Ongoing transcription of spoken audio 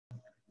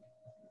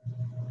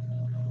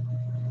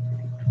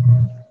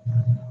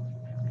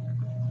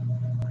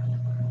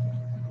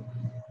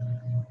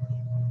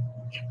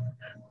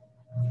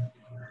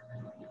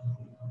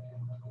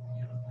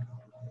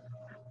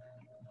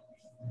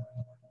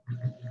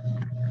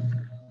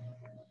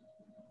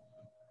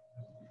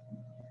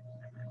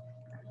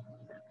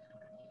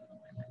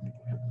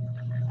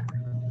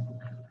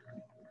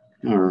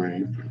All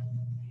right.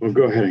 Well,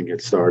 go ahead and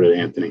get started,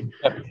 Anthony.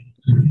 Yep.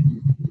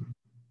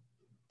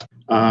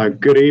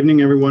 Good evening,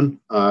 everyone.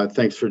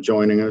 Thanks for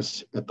joining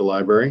us at the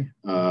library.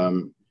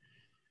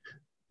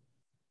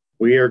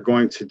 We are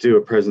going to do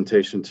a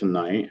presentation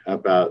tonight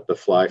about the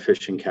fly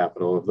fishing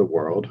capital of the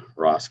world,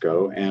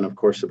 Roscoe, and of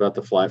course about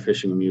the Fly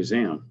Fishing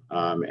Museum.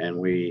 And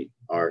we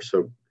are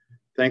so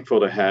thankful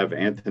to have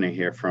Anthony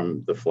here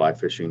from the Fly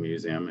Fishing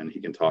Museum, and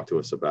he can talk to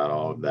us about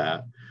all of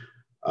that.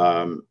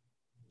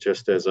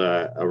 Just as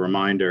a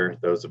reminder,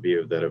 those of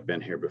you that have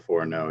been here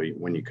before know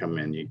when you come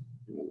in,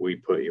 we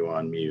put you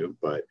on mute,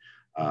 but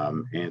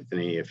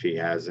Anthony, if he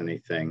has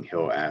anything,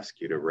 he'll ask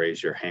you to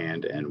raise your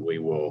hand and we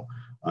will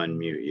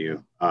unmute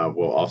you.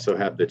 We'll also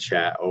have the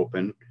chat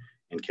open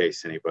in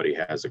case anybody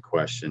has a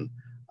question.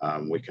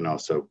 We can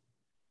also,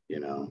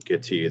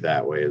 get to you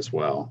that way as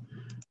well.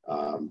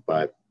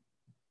 But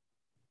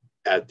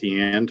at the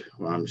end,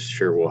 I'm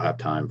sure we'll have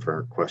time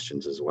for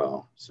questions as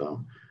well.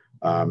 So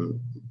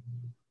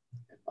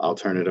I'll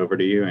turn it over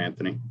to you,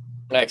 Anthony.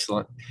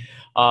 Excellent.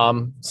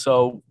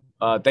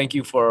 Thank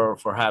you for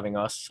having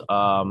us,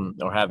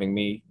 or having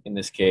me in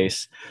this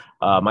case.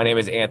 My name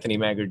is Anthony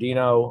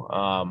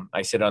Magardino.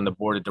 I sit on the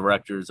board of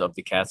directors of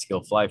the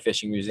Catskill Fly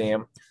Fishing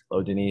Museum.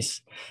 Hello,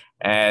 Denise.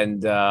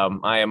 And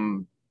I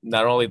am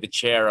not only the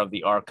chair of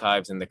the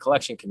archives and the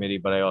collection committee,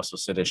 but I also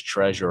sit as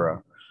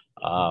treasurer.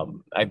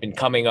 I've been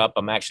coming up,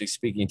 I'm actually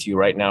speaking to you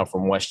right now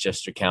from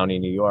Westchester County,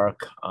 New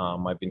York.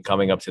 I've been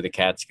coming up to the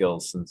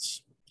Catskills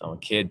since I'm a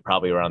kid,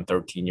 probably around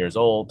 13 years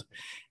old.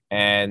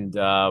 And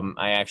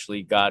I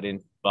actually got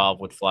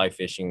involved with fly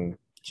fishing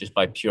just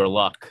by pure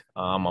luck.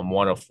 I'm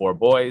one of four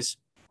boys.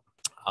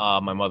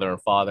 My mother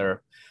and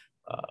father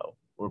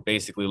were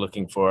basically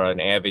looking for an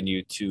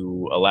avenue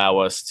to allow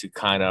us to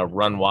kind of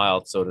run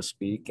wild, so to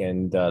speak,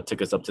 and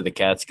took us up to the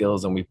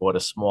Catskills, and we bought a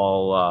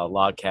small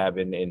log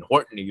cabin in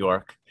Horton, New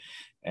York.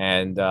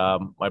 And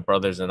my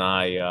brothers and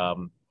I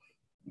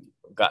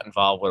got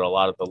involved with a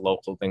lot of the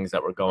local things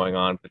that were going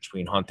on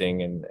between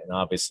hunting and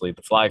obviously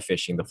the fly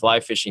fishing. The fly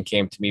fishing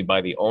came to me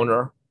by the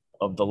owner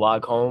of the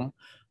log home.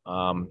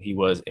 He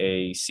was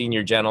a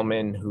senior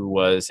gentleman who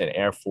was an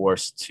Air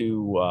Force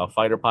II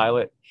fighter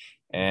pilot.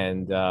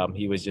 And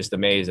he was just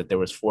amazed that there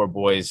was four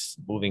boys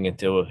moving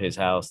into his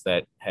house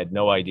that had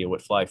no idea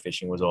what fly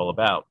fishing was all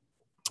about.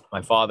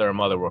 My father and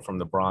mother were from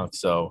the Bronx,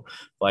 so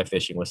fly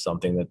fishing was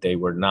something that they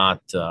were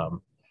not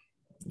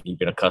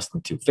even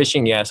accustomed to.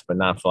 Fishing, yes, but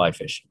not fly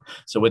fishing.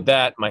 So with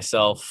that,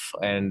 myself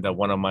and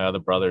one of my other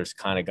brothers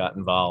kind of got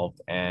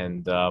involved.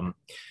 And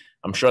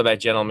I'm sure that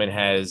gentleman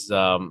has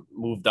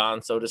moved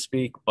on, so to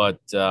speak, but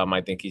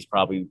I think he's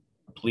probably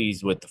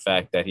pleased with the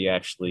fact that he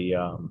actually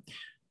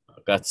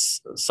got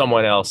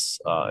someone else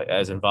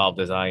as involved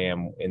as I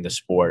am in the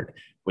sport,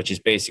 which is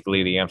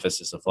basically the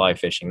emphasis of fly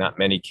fishing. Not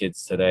many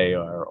kids today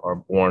are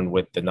born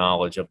with the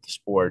knowledge of the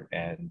sport,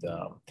 and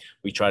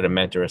we try to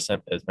mentor as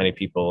many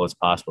people as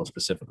possible,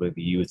 specifically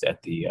the youth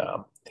at the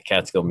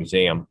Catskill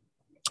Museum.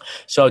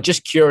 So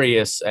just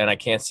curious, and I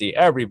can't see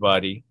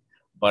everybody,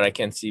 but I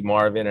can see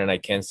Marvin and I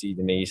can see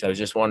Denise. I was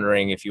just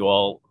wondering if you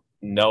all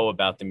know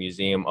about the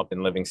museum up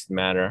in Livingston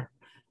Manor.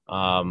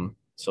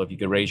 So if you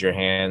could raise your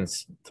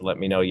hands to let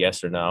me know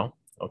yes or no,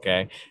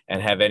 okay?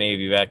 And have any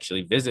of you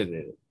actually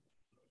visited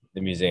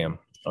the museum?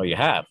 Oh, you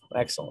have.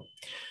 Excellent.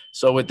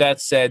 So with that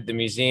said, the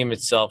museum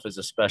itself is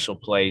a special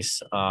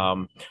place.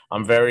 I'm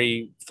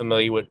very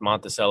familiar with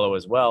Monticello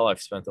as well.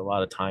 I've spent a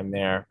lot of time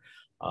there.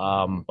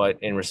 But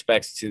in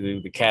respects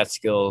to the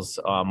Catskills,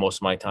 most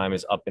of my time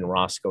is up in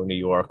Roscoe, New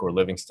York, or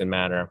Livingston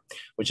Manor,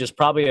 which is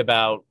probably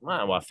about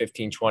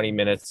 15, 20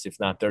 minutes, if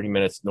not 30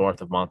 minutes north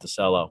of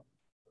Monticello.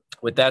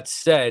 With that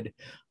said,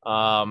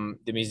 the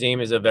museum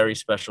is a very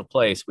special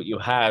place. What you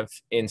have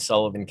in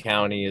Sullivan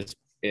County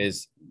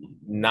is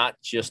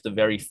not just a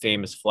very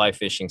famous fly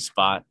fishing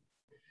spot.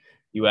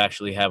 You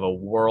actually have a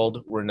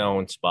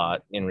world-renowned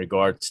spot in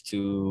regards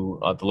to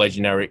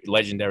the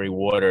legendary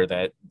water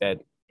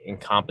that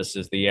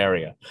encompasses the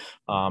area.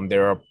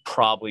 There are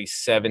probably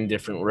 7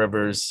 different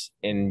rivers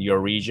in your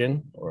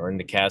region, or in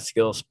the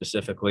Catskills,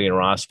 specifically in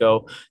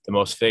Roscoe. The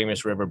most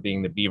famous river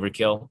being the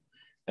Beaverkill.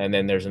 And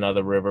then there's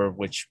another river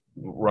which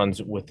runs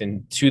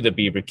to the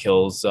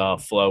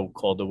Beaverkills flow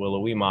called the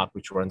Willowee-Mock,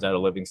 which runs out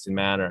of Livingston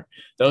Manor.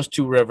 Those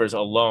 2 rivers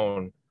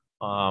alone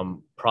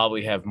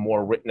probably have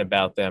more written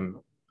about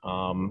them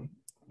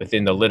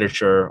within the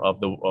literature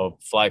of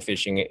fly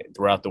fishing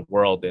throughout the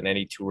world than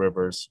any 2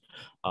 rivers.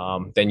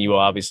 Then you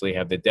obviously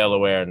have the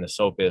Delaware and the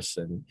Sopus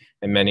and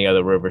many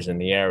other rivers in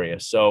the area.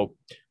 So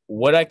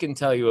what I can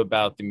tell you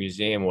about the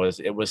museum was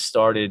it was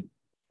started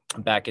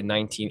back in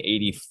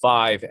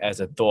 1985 as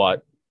a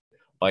thought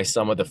by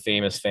some of the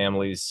famous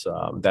families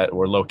that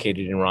were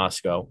located in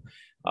Roscoe.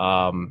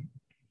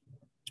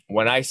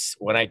 When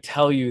I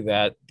tell you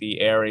that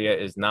the area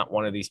is not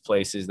one of these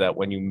places that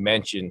when you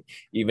mention,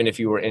 even if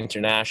you were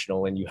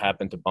international and you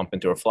happen to bump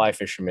into a fly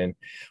fisherman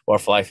or a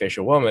fly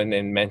fisher woman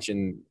and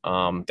mention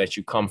that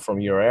you come from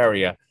your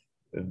area,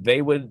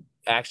 they would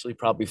actually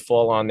probably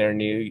fall on their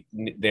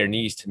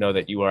knees to know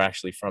that you are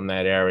actually from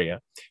that area.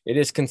 It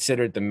is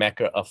considered the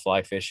Mecca of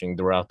fly fishing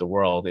throughout the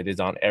world. It is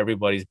on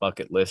everybody's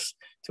bucket list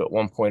to at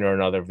one point or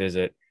another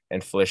visit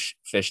and fish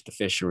the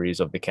fisheries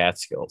of the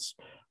Catskills.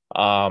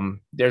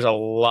 There's a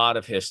lot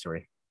of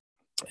history,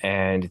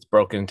 and it's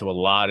broken into a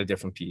lot of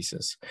different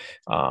pieces.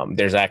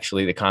 There's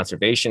actually the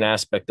conservation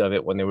aspect of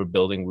it when they were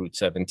building Route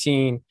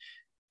 17.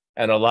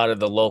 And a lot of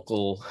the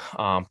local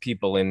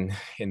people in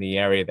the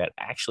area that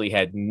actually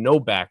had no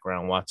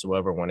background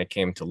whatsoever when it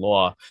came to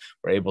law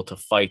were able to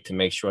fight to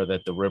make sure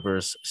that the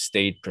rivers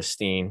stayed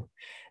pristine.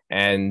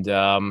 And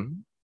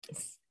then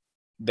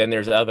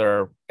there's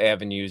other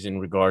avenues in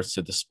regards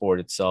to the sport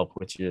itself,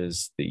 which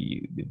is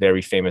the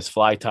very famous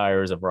fly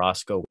tyers of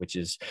Roscoe, which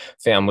is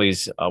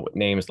families with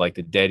names like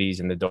the Deadys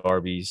and the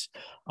Darbys.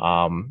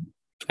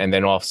 And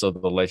then also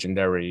the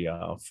legendary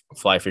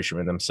fly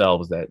fishermen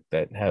themselves that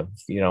have,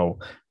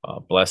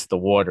 blessed the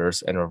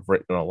waters and have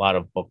written a lot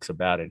of books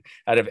about it.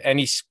 Out of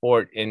any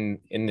sport in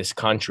this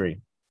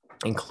country,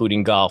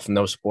 including golf,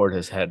 no sport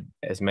has had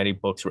as many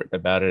books written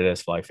about it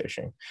as fly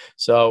fishing.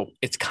 So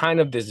it's kind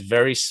of this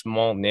very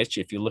small niche.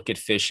 If you look at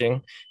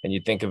fishing and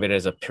you think of it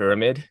as a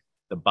pyramid,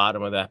 the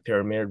bottom of that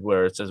pyramid,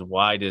 where it's as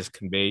wide as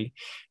can be,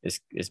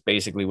 is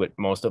basically what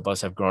most of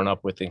us have grown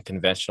up with in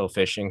conventional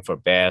fishing for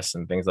bass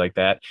and things like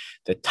that.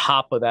 The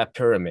top of that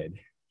pyramid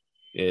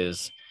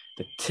is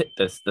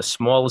the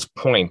smallest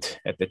point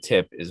at the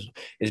tip is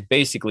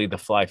basically the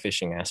fly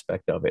fishing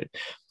aspect of it.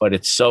 But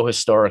it's so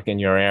historic in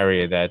your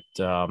area that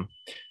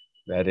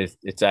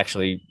it's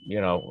actually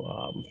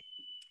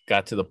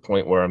got to the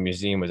point where a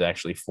museum was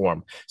actually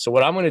formed. So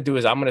what I'm going to do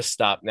is I'm going to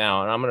stop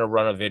now and I'm going to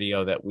run a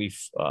video that we've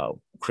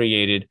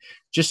created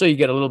just so you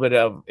get a little bit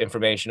of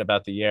information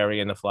about the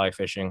area and the fly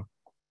fishing.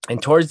 And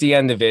towards the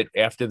end of it,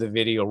 after the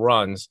video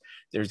runs,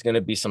 there's going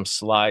to be some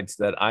slides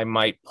that I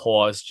might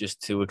pause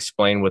just to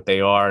explain what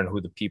they are and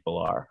who the people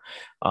are.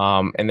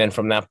 And then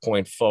from that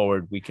point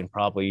forward, we can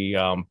probably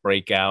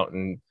break out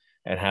and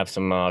have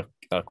some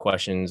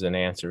questions and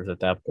answers at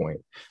that point.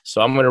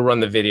 So I'm going to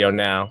run the video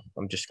now.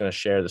 I'm just going to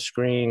share the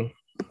screen.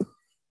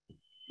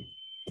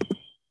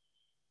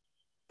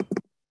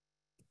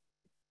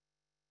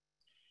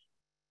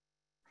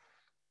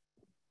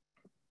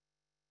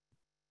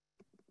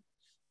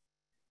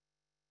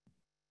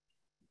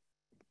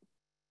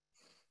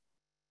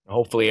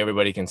 Hopefully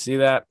everybody can see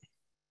that.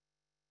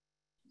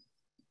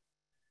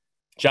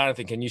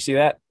 Jonathan, can you see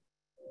that?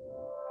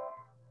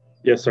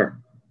 Yes, sir.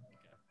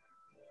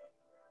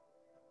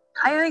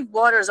 I think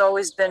water's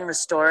always been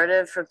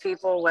restorative for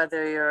people,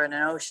 whether you're in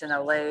an ocean,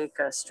 a lake,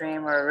 a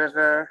stream, or a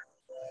river.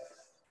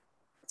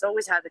 It's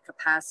always had the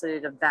capacity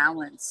to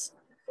balance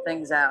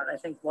things out. I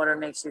think water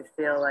makes you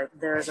feel like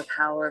there's a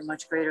power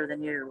much greater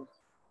than you,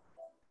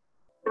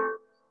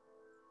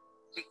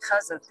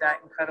 because of that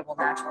incredible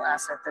natural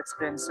asset that's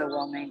been so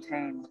well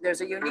maintained.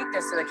 There's a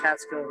uniqueness to the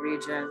Catskill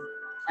region,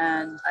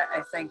 and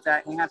I think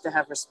that we have to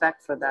have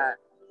respect for that.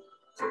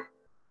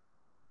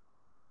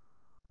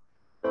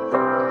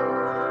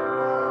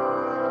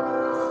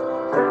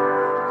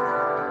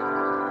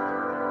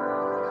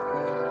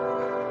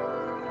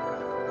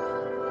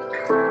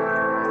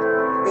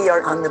 We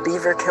are on the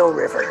Beaverkill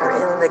River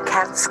in the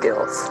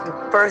Catskills,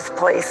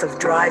 birthplace of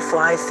dry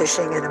fly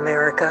fishing in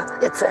America.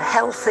 It's a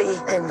healthy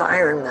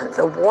environment.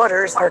 The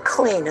waters are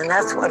clean, and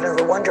that's one of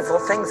the wonderful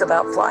things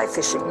about fly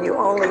fishing. You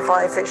only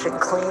fly fish in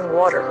clean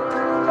water.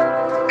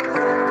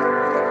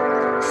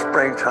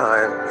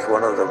 Springtime is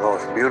one of the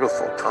most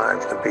beautiful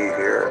times to be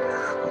here.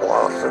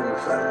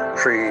 Blossoms and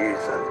trees,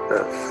 and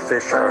the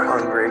fish are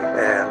hungry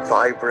and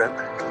vibrant.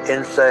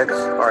 Insects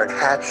are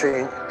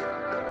hatching.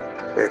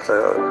 It's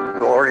a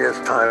glorious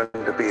time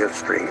to be a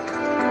street.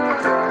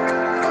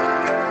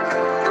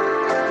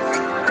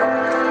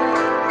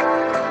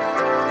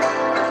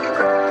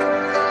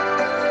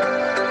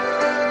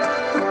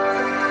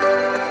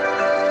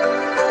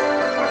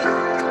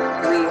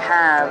 We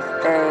have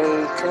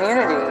a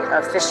community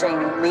of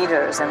fishing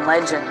leaders and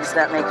legends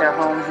that make their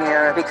home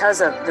here because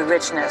of the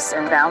richness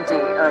and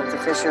bounty of the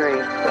fishery.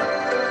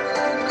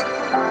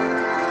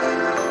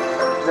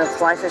 The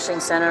Fly Fishing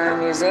Center and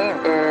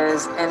Museum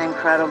is an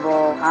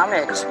incredible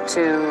homage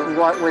to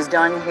what was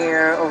done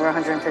here over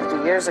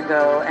 150 years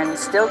ago and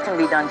still can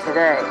be done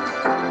today.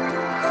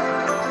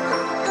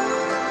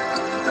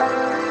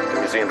 The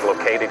museum's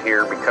located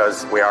here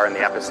because we are in the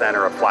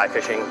epicenter of fly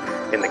fishing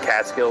in the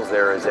Catskills.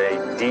 There is a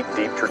deep,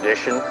 deep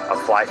tradition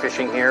of fly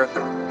fishing here.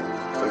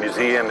 The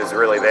museum is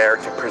really there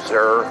to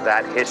preserve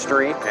that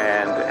history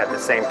and at the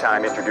same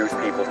time introduce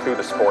people to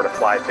the sport of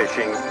fly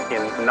fishing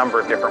in a number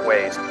of different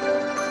ways.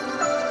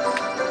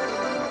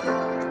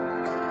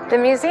 The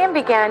museum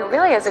began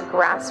really as a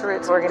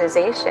grassroots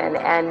organization,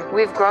 and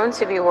we've grown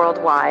to be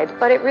worldwide,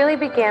 but it really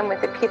began with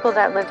the people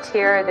that lived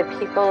here, the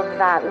people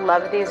that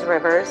loved these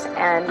rivers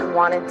and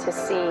wanted to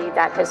see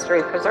that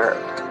history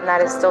preserved. And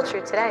that is still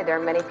true today. There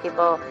are many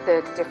people,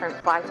 the different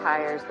fly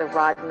tyers, the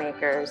rod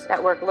makers,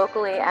 that work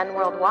locally and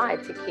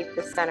worldwide to keep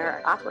the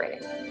center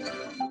operating.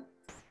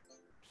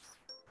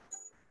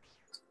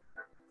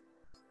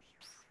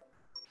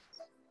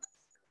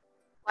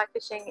 Fly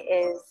fishing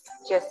is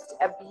just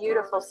a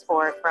beautiful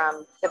sport,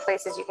 from the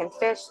places you can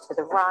fish to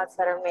the rods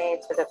that are made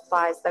to the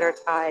flies that are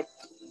tied.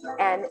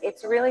 And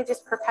it's really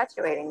just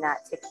perpetuating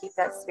that to keep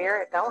that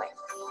spirit going.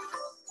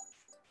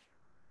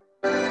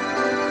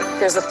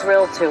 There's a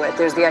thrill to it.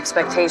 There's the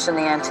expectation,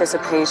 the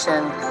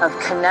anticipation of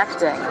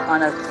connecting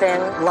on a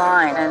thin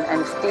line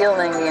and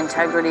feeling the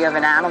integrity of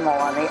an animal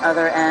on the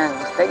other end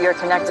that you're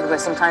connected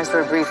with, sometimes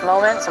for a brief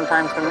moment,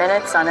 sometimes for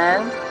minutes on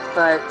end.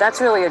 But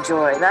that's really a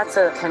joy. That's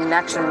a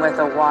connection with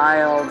the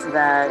wild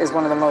that is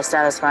one of the most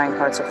satisfying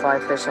parts of fly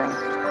fishing.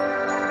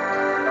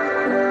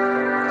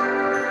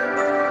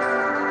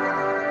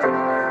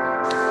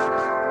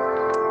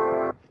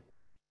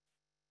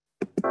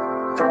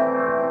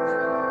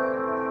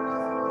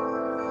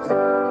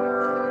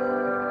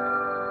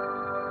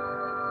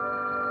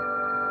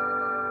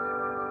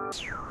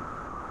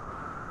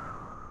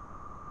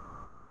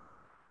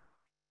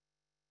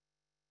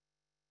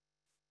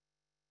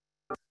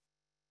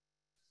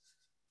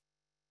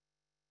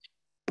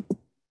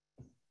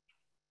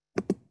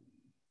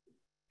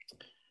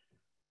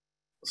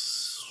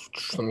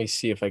 Let me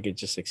see if I could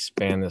just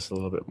expand this a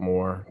little bit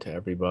more to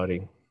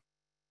everybody.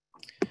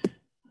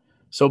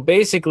 So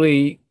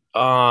basically,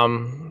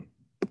 give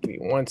me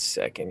 1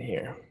 second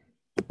here.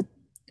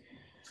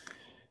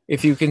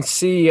 If you can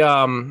see,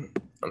 let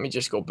me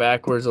just go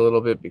backwards a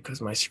little bit because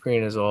my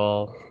screen is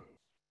all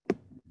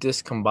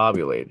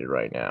discombobulated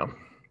right now.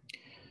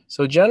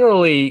 So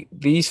generally,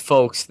 these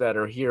folks that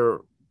are here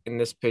in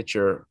this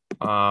picture,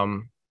 let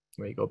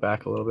me go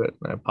back a little bit.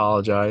 I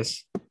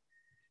apologize.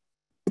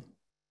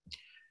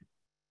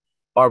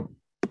 Are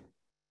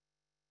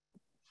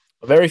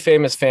a very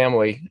famous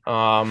family,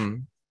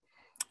 and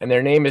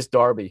their name is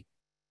Darby.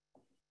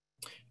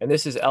 And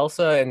this is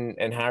Elsa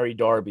and Harry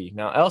Darby.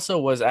 Now, Elsa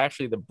was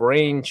actually the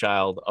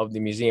brainchild of the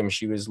museum.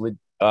 She was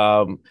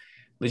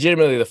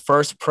legitimately the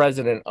first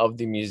president of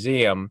the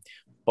museum,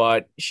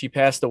 but she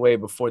passed away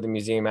before the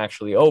museum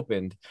actually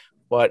opened.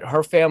 But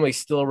her family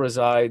still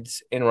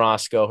resides in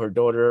Roscoe. Her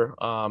daughter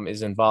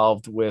is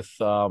involved with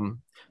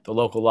the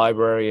local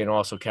library and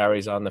also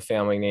carries on the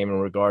family name in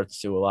regards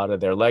to a lot of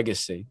their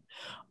legacy.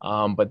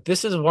 But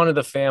this is one of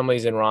the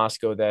families in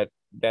Roscoe that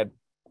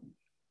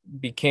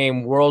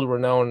became world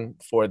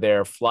renowned for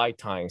their fly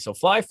tying. So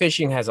fly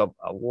fishing has a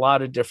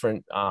lot of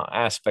different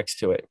aspects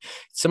to it.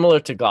 Similar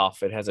to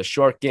golf, it has a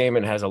short game,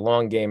 it has a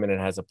long game, and it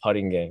has a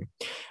putting game.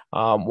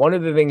 One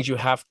of the things you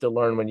have to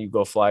learn when you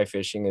go fly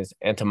fishing is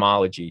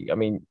entomology. I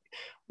mean,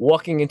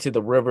 walking into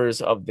the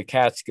rivers of the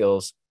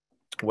Catskills,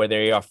 where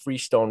they are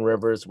freestone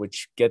rivers,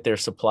 which get their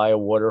supply of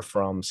water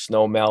from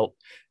snow melt,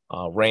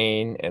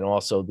 rain, and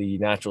also the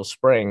natural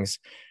springs,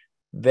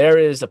 there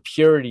is a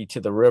purity to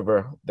the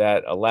river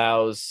that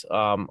allows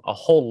a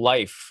whole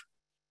life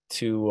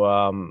to,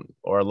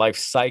 or a life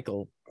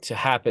cycle to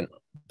happen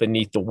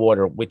beneath the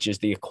water, which is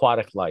the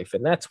aquatic life.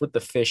 And that's what the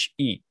fish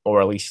eat,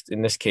 or at least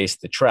in this case,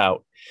 the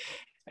trout.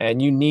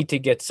 And you need to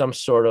get some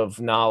sort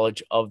of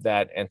knowledge of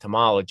that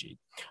entomology.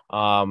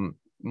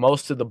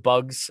 Most of the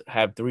bugs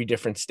have 3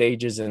 different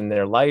stages in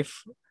their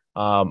life.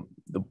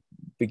 The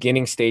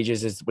beginning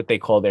stages is what they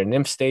call their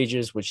nymph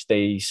stages, which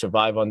they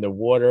survive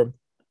underwater.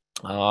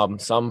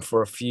 Some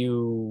for a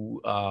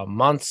few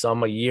months,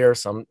 some a year,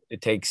 some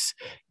it takes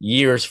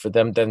years for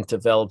them then to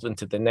develop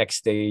into the next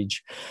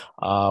stage,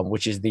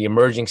 which is the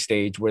emerging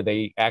stage, where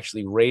they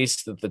actually raise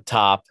to the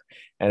top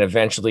and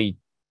eventually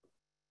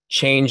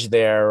change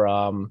their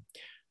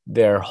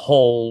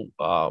whole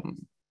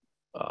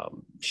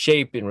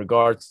shape in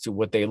regards to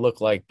what they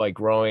look like by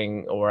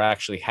growing or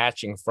actually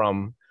hatching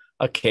from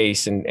a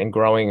case and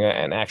growing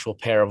an actual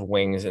pair of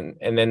wings. And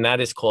then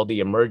that is called the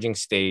emerging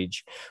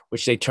stage,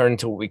 which they turn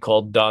to what we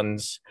call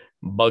duns,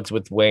 bugs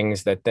with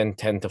wings that then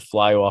tend to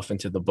fly off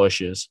into the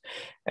bushes.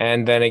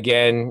 And then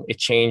again, it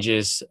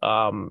changes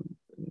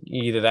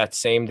either that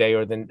same day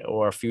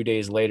or a few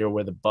days later,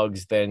 where the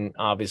bugs then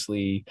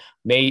obviously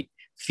mate,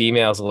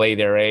 females lay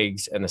their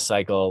eggs, and the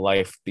cycle of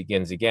life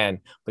begins again.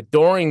 But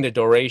during the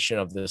duration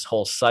of this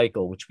whole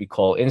cycle, which we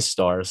call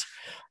instars,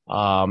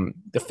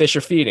 the fish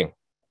are feeding.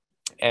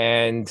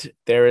 And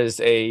there is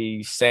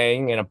a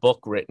saying in a book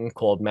written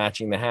called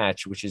Matching the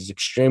Hatch, which is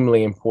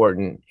extremely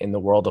important in the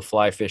world of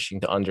fly fishing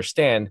to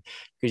understand,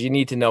 because you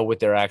need to know what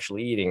they're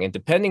actually eating. And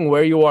depending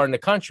where you are in the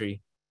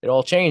country, it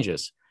all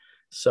changes.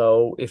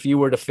 So if you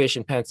were to fish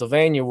in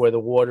Pennsylvania, where the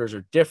waters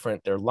are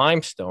different, they're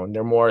limestone,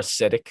 they're more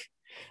acidic.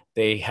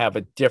 They have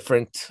a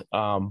different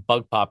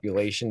bug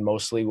population,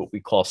 mostly what we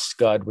call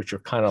scud, which are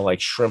kind of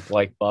like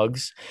shrimp-like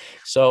bugs.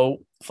 So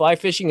fly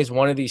fishing is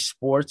one of these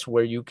sports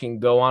where you can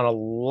go on a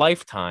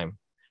lifetime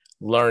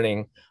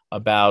learning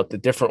about the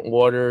different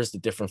waters, the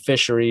different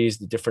fisheries,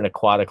 the different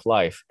aquatic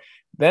life.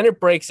 Then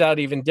it breaks out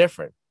even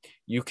different.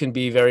 You can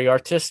be very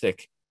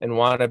artistic and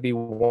want to be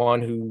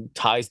one who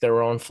ties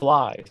their own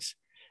flies.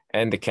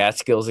 And the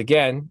Catskills,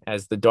 again,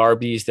 as the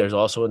Darbys, there's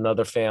also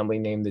another family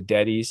named the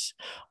Deadys,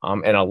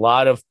 and a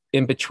lot of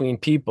in-between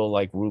people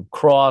like Rube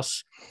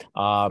Cross,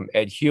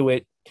 Ed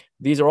Hewitt.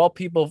 These are all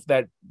people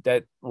that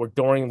were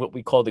during what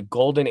we call the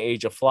golden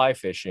age of fly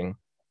fishing.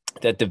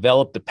 that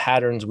developed the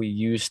patterns we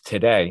use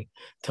today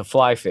to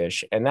fly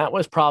fish. And that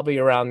was probably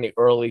around the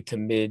early to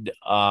mid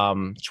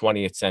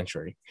 20th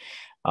century.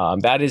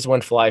 That is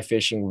when fly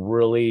fishing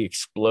really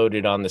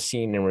exploded on the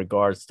scene in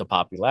regards to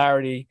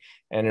popularity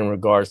and in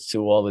regards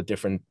to all the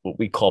different, what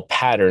we call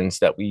patterns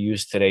that we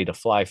use today to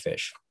fly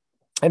fish.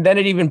 And then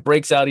it even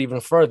breaks out even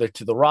further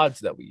to the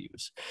rods that we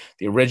use.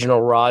 The original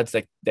rods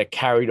that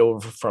carried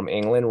over from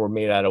England were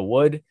made out of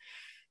wood.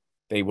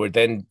 They were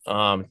then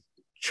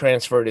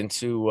transferred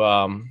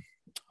into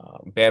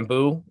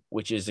bamboo,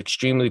 which is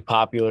extremely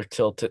popular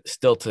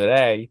still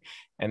today.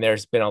 And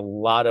there's been a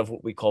lot of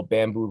what we call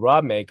bamboo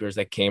rod makers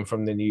that came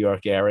from the New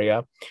York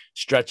area,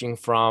 stretching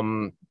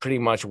from pretty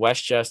much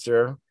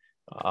Westchester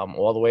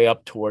all the way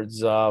up towards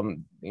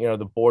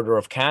the border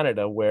of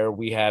Canada, where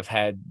we have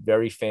had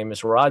very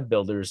famous rod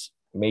builders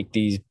make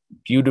these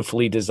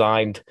beautifully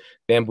designed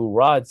bamboo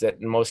rods that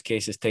in most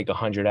cases take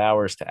 100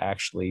 hours to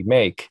actually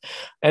make.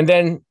 And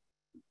then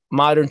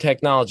modern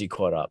technology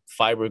caught up.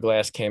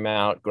 Fiberglass came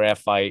out,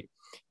 graphite,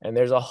 and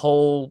there's a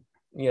whole,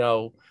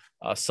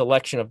 a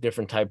selection of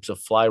different types of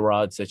fly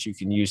rods that you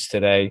can use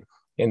today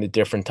in the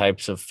different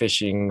types of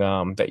fishing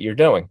that you're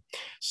doing.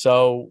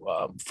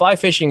 So fly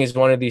fishing is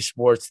one of these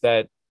sports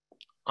that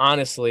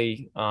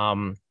honestly,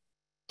 and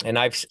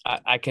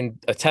I can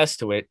attest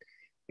to it,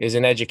 is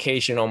an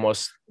education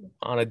almost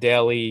on a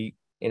daily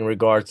in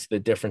regards to the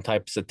different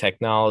types of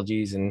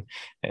technologies and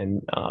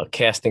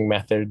casting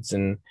methods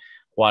and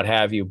what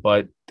have you.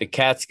 But the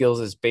Catskills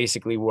is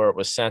basically where it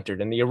was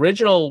centered. And the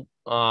original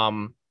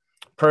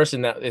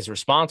person that is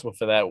responsible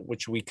for that,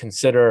 which we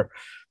consider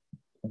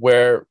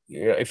where,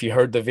 if you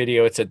heard the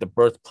video, it said the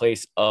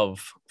birthplace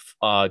of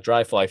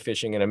dry fly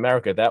fishing in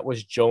America. That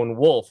was Joan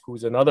Wolfe,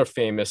 who's another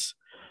famous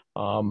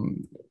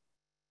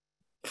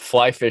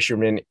fly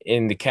fisherman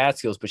in the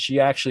Catskills, but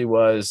she actually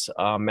was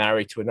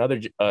married to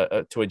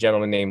to a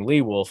gentleman named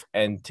Lee Wolfe,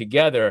 and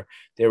together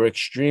they were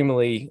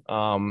extremely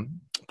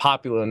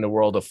popular in the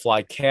world of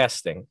fly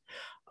casting.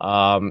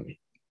 Joan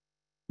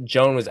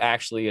was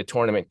actually a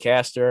tournament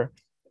caster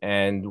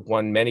and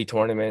won many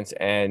tournaments,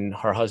 and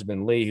her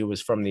husband Lee, who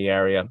was from the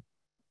area,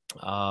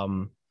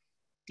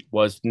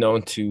 was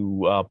known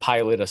to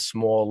pilot a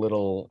small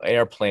little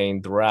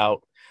airplane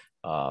throughout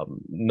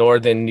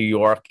northern New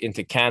York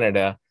into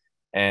Canada.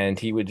 And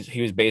he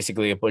was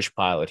basically a bush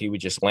pilot. He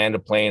would just land a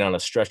plane on a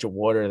stretch of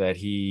water that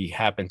he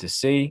happened to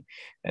see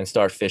and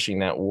start fishing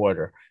that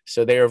water.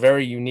 So they are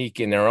very unique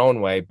in their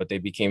own way, but they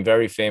became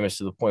very famous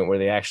to the point where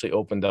they actually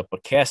opened up a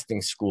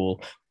casting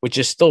school, which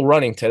is still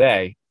running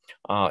today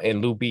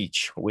in Lou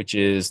Beach, which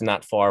is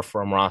not far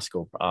from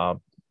Roscoe,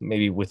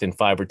 maybe within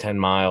 5 or 10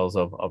 miles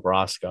of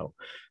Roscoe.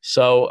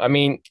 So, I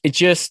mean,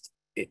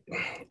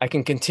 I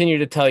can continue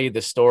to tell you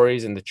the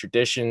stories and the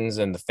traditions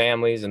and the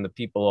families and the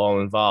people all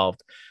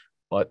involved.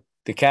 But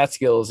the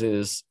Catskills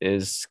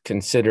is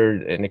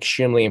considered an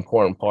extremely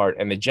important part.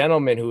 And the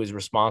gentleman who is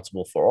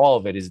responsible for all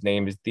of it, his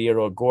name is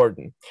Theodore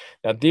Gordon.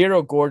 Now,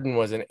 Theodore Gordon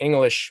was an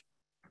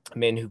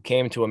Englishman who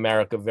came to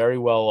America very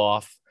well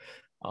off,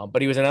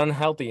 but he was an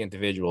unhealthy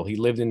individual. He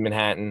lived in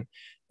Manhattan,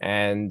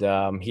 and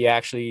he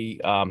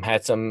actually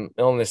had some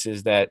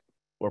illnesses that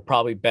were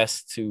probably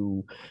best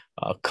to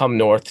come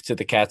north to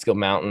the Catskill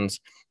Mountains.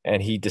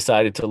 And he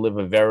decided to live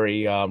a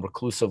very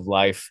reclusive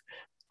life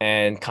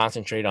and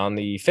concentrate on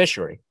the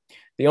fishery.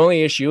 The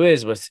only issue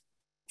was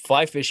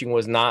fly fishing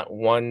was not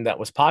one that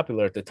was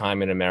popular at the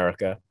time in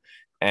America.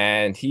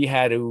 And he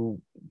had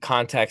to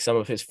contact some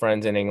of his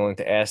friends in England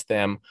to ask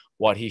them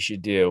what he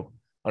should do.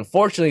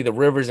 Unfortunately, the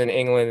rivers in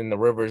England and the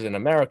rivers in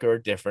America are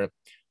different.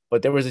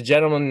 But there was a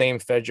gentleman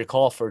named Frederick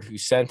Halford who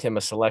sent him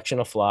a selection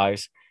of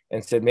flies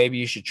and said, maybe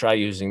you should try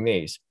using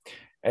these.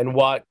 And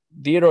what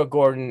Theodore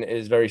Gordon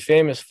is very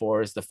famous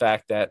for is the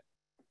fact that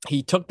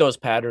he took those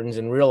patterns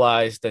and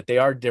realized that they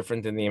are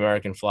different than the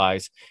American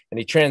flies, and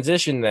he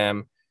transitioned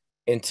them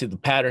into the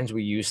patterns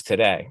we use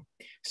today.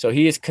 So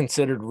he is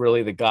considered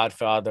really the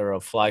godfather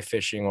of fly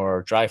fishing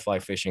or dry fly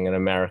fishing in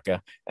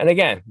America. And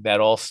again, that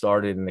all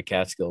started in the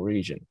Catskill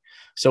region.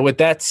 So with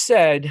that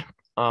said,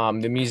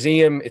 the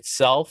museum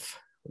itself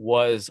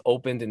was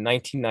opened in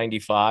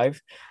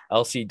 1995.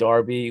 L.C.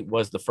 Darby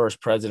was the first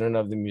president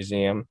of the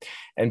museum.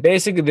 And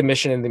basically the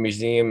mission of the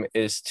museum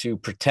is to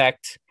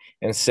protect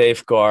and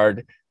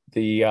safeguard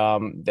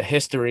the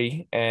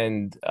history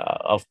and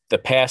of the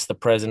past, the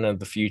present, and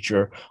the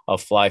future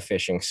of fly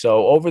fishing.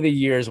 So over the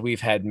years,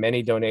 we've had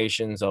many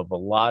donations of a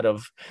lot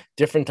of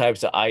different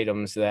types of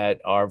items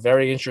that are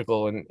very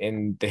integral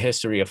in the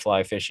history of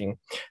fly fishing,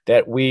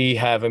 that we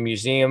have a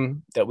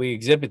museum that we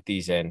exhibit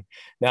these in.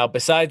 Now,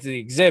 besides the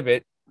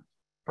exhibit,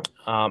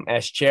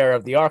 as chair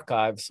of the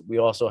archives, we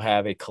also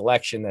have a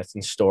collection that's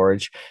in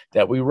storage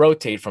that we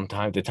rotate from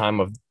time to time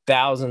of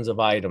thousands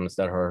of items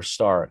that are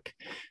historic.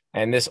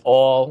 And this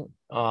all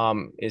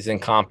is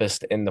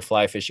encompassed in the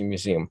Fly Fishing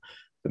Museum.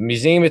 The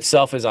museum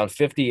itself is on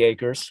 50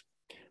 acres.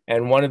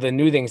 And one of the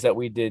new things that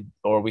we did,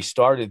 or we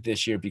started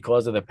this year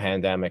because of the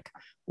pandemic,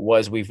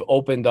 was we've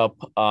opened up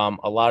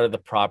a lot of the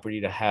property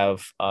to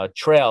have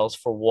trails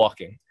for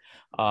walking.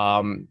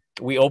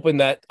 we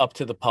opened that up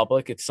to the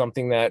public. It's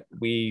something that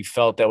we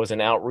felt that was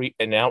an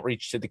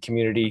outreach to the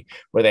community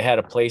where they had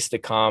a place to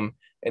come.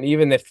 And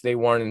even if they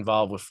weren't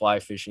involved with fly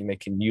fishing, they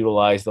can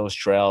utilize those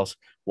trails,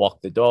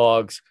 walk the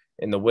dogs.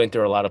 In the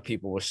winter, a lot of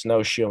people were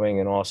snowshoeing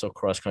and also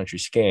cross-country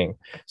skiing.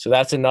 So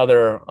that's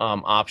another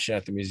option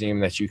at the museum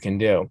that you can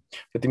do.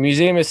 But the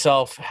museum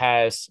itself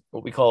has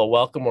what we call a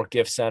welcome or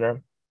gift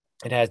center.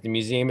 It has the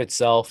museum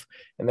itself.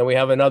 And then we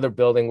have another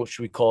building, which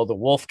we call the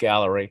Wolf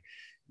Gallery,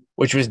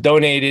 which was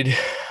donated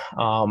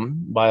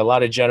by a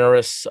lot of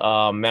generous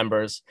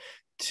members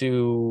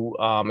to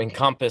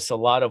encompass a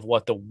lot of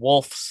what the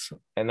Wolfs,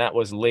 and that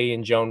was Lee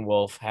and Joan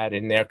Wolf, had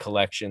in their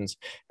collections.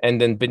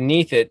 And then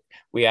beneath it,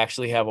 we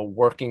actually have a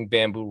working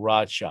bamboo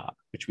rod shop,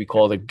 which we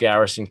call the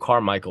Garrison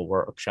Carmichael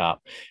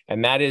Workshop.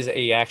 And that is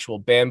a actual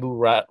bamboo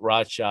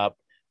rod shop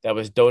that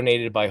was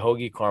donated by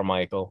Hoagie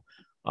Carmichael.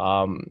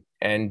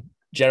 And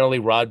generally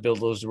rod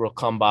builders will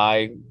come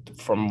by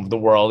from the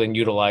world and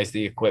utilize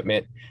the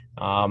equipment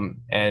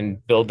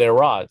and build their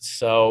rods.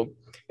 So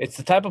it's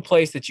the type of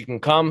place that you can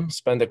come,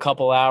 spend a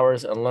couple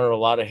hours, and learn a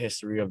lot of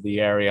history of the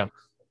area.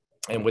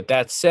 And with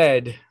that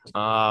said,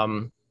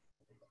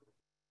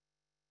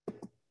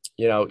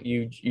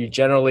 you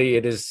generally,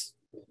 it is,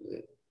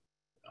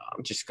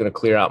 I'm just going to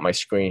clear out my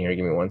screen here.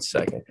 Give me 1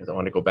 second because I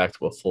want to go back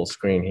to a full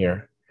screen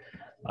here.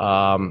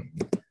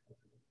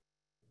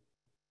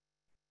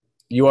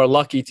 You are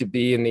lucky to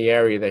be in the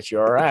area that you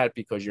are at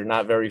because you're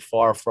not very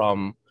far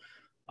from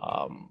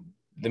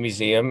the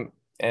museum.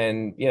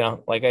 And,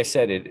 like I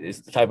said, it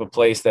is the type of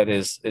place that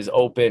is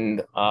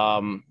open,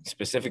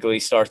 specifically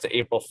starts to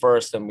April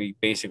 1st, and we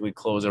basically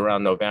close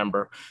around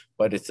November.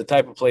 But it's the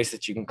type of place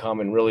that you can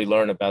come and really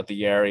learn about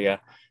the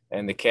area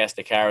and the cast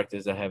of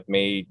characters that have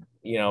made,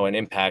 an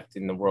impact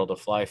in the world of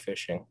fly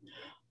fishing.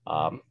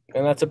 And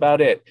that's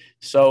about it.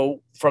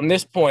 So from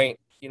this point,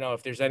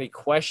 if there's any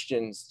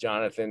questions,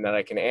 Jonathan, that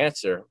I can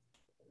answer,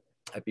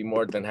 I'd be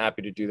more than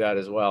happy to do that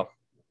as well.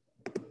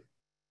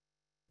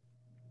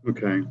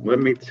 Okay, let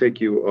me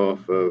take you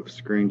off of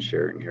screen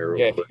sharing here.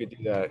 Yeah, if you could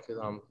do that,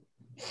 because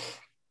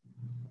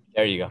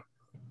there you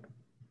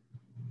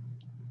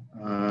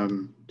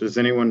go. Does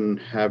anyone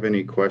have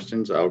any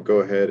questions? I'll go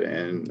ahead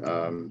and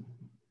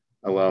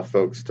allow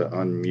folks to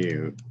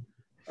unmute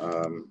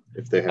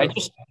if they have.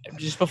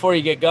 Just before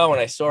you get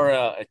going, I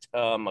saw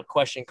a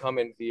question come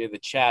in via the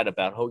chat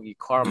about Hoagie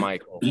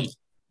Carmichael.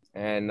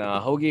 And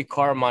Hoagie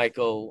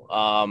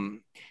Carmichael,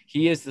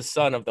 he is the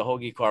son of the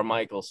Hoagie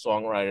Carmichael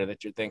songwriter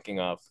that you're thinking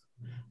of.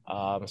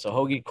 So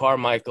Hoagie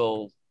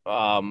Carmichael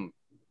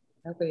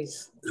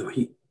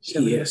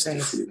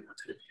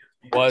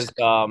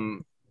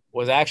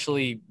was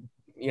actually,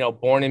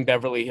 born in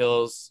Beverly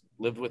Hills,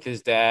 lived with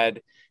his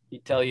dad.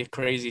 He'd tell you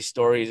crazy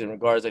stories in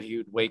regards that he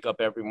would wake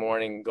up every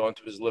morning, go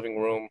into his living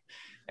room,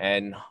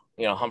 and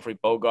Humphrey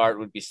Bogart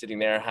would be sitting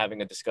there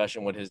having a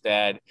discussion with his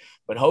dad.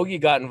 But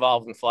Hoagie got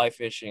involved in fly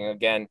fishing,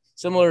 again,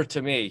 similar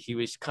to me. He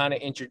was kind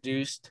of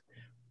introduced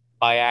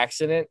by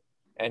accident,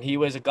 and he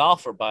was a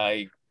golfer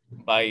by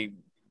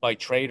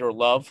trade or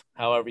love,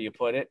 however you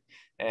put it.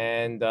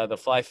 And the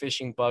fly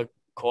fishing bug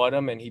caught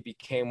him, and he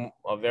became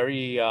a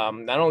very,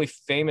 not only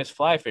famous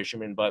fly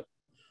fisherman, but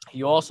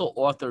he also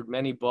authored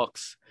many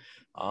books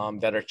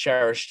that are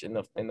cherished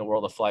in the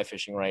world of fly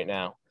fishing right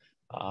now.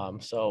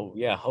 So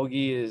yeah,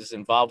 Hoagie is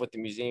involved with the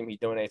museum. He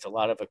donates a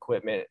lot of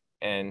equipment.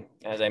 And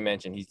as I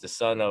mentioned, he's the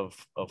son of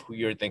who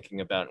you're thinking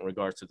about in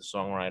regards to the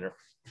songwriter.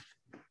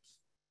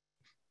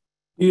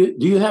 Do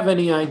you have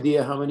any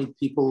idea how many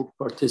people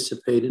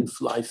participate in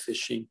fly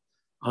fishing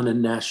on a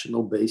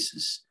national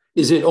basis?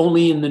 Is it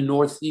only in the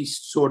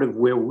Northeast, sort of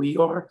where we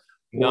are?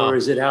 No. Or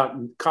is it out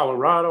in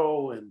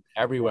Colorado and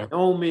everywhere?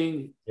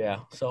 Wyoming? Yeah.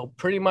 So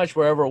pretty much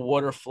wherever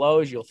water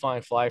flows, you'll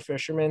find fly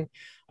fishermen.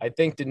 I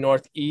think the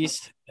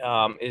Northeast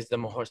is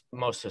the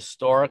most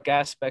historic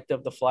aspect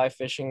of the fly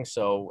fishing.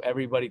 So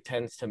everybody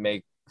tends to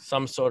make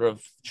some sort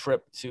of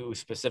trip to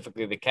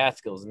specifically the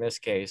Catskills in this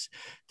case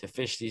to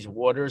fish these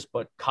waters.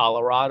 But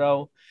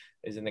Colorado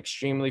is an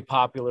extremely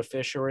popular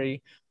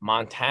fishery.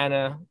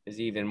 Montana is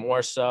even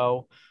more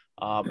so.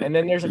 And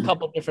then there's a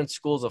couple of different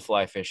schools of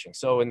fly fishing.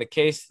 So in the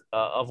case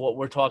of what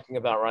we're talking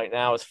about right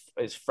now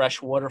is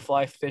freshwater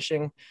fly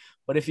fishing.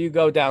 But if you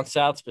go down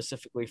south,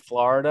 specifically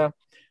Florida,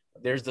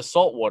 there's the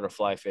saltwater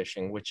fly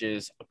fishing, which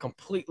is a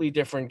completely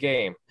different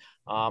game.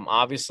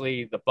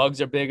 Obviously, the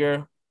bugs are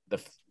bigger.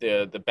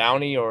 The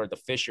bounty or the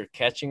fish you're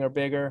catching are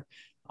bigger.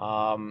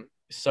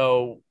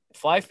 So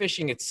fly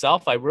fishing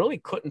itself, I really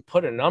couldn't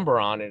put a number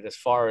on it as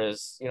far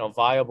as,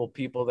 viable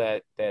people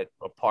that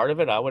are part of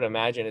it. I would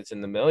imagine it's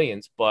in the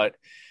millions, but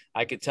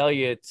I could tell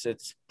you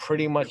it's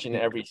pretty much in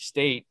every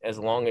state as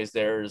long as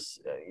there's,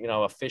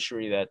 a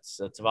fishery that's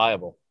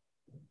viable.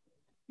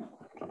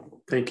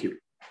 Thank you.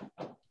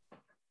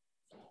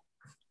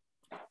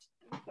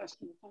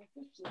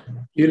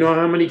 You know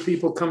how many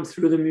people come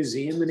through the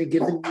museum in a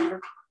given year?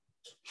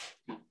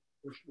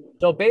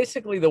 So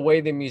basically, the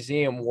way the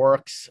museum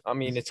works, I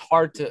mean, it's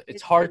hard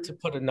to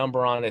put a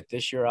number on it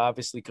this year,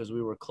 obviously, because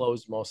we were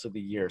closed most of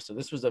the year. So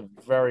this was a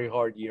very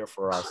hard year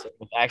for us. It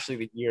was actually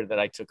the year that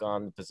I took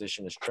on the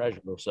position as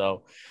treasurer.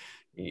 So,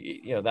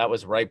 that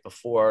was right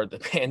before the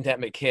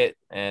pandemic hit,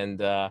 and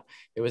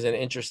it was an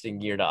interesting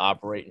year to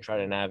operate and try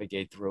to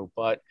navigate through.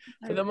 But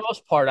for the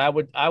most part,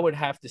 I would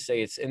have to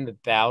say it's in the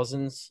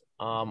thousands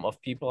of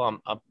people.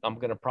 I'm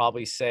going to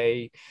probably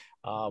say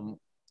from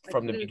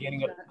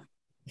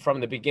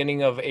the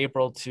beginning of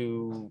April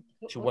to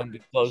when we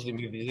closed the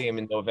museum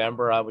in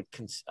November, I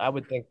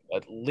would think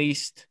at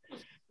least,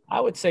 I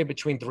would say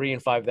between 3,000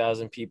 and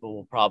 5,000 people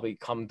will probably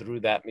come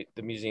through the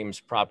museum's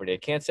property. I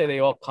can't say they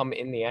all come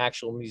in the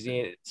actual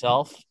museum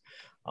itself,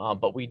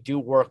 but we do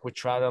work with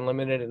Trout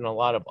Unlimited and a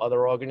lot of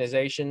other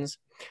organizations.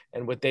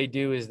 And what they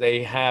do is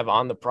they have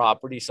on the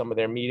property some of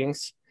their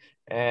meetings,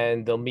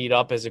 and they'll meet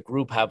up as a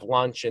group, have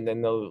lunch, and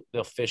then they'll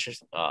fish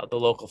the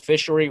local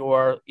fishery,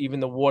 or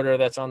even the water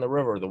that's on the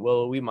river. The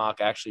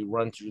Willow-Weemock actually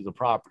runs through the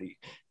property,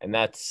 and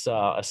that's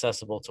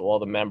accessible to all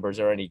the members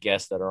or any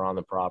guests that are on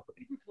the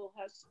property.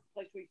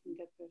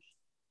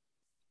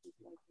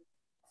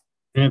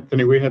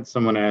 Anthony, we had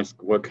someone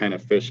ask, what kind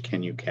of fish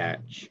can you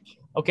catch?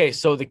 Okay,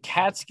 so the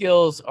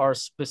Catskills are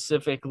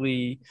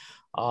specifically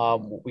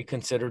what we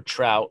consider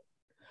trout.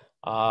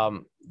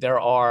 There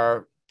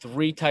are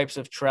 3 types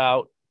of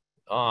trout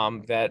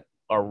that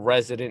are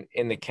resident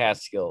in the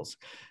Catskills.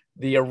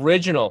 The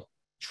original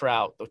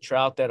trout, the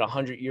trout that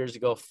 100 years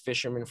ago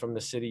fishermen from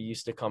the city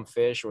used to come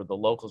fish, or the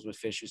locals would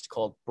fish, is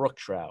called brook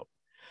trout.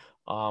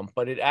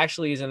 But it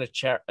actually isn't a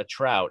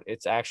trout.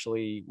 It's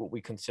actually what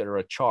we consider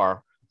a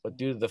char. But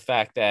due to the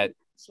fact that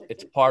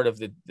it's part of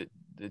the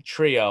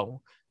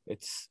trio,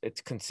 it's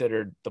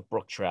considered the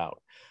brook trout.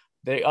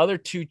 The other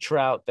 2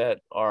 trout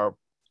that are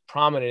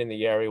prominent in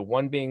the area,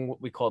 one being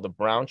what we call the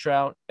brown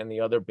trout and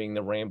the other being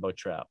the rainbow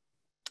trout.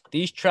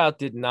 These trout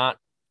did not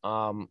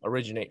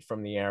originate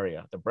from the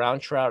area. The brown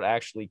trout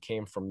actually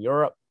came from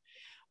Europe,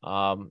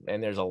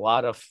 and there's a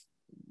lot of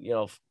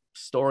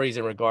stories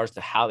in regards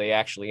to how they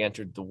actually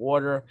entered the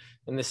water,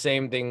 and the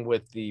same thing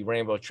with the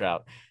rainbow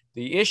trout.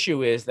 The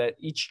issue is that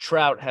each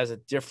trout has a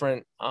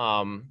different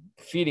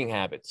feeding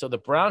habit. So the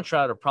brown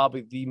trout are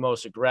probably the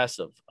most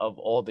aggressive of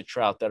all the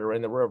trout that are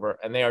in the river,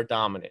 and they are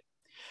dominant.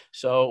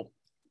 So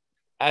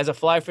as a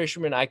fly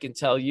fisherman, I can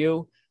tell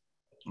you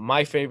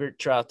my favorite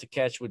trout to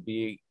catch would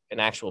be an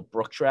actual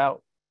brook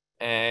trout.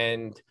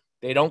 And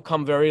they don't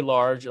come very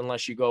large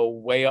unless you go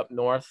way up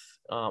north,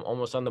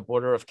 almost on the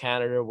border of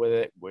Canada,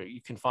 where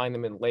you can find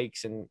them in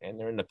lakes and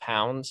they're in the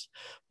pounds.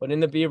 But in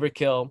the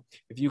Beaverkill,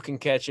 if you can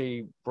catch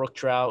a brook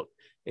trout,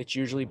 it's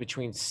usually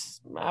between,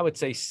 I would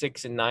say,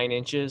 6 and 9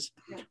 inches.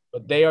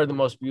 But they are the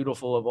most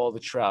beautiful of all the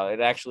trout.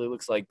 It actually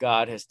looks like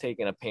God has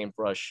taken a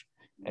paintbrush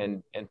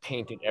and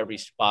painted every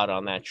spot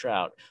on that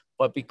trout.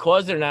 But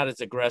because they're not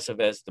as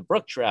aggressive as the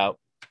brook trout,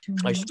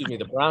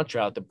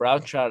 the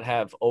brown trout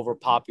have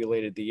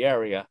overpopulated the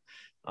area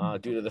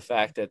due to the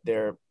fact that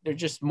they're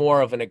just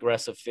more of an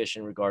aggressive fish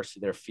in regards to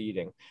their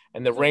feeding.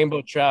 And the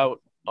rainbow trout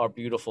are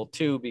beautiful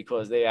too,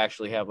 because they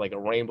actually have like a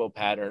rainbow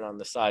pattern on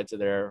the sides of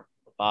their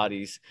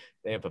bodies.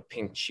 They have a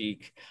pink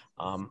cheek.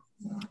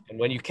 And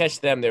when you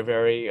catch them, they're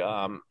very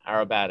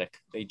aerobatic.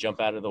 They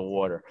jump out of the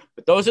water.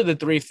 But those are the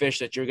 3 fish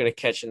that you're going to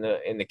catch in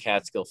the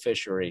Catskill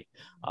fishery.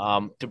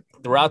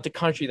 Throughout the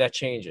country, that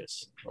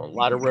changes. A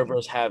lot of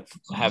rivers have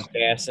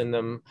bass in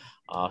them,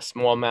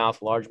 smallmouth,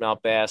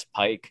 largemouth bass,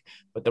 pike.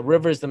 But the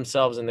rivers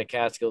themselves in the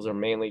Catskills are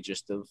mainly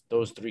just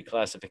those 3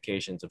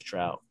 classifications of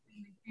trout.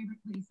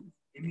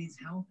 It means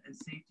health and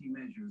safety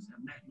measures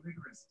have met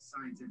rigorous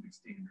scientific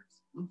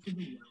standards.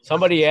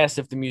 Somebody asked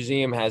if the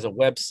museum has a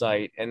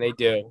website, and they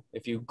do.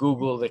 If you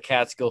Google the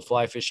Catskill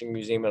Fly Fishing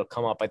Museum, it'll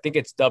come up. I think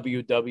it's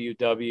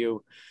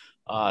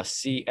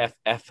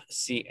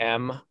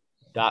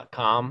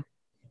www.cffcm.com.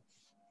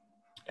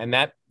 And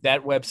that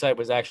website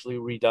was actually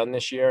redone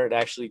this year. It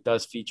actually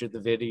does feature the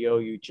video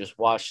you just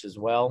watched as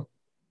well.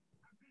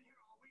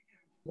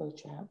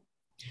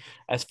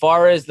 As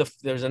far as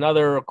there's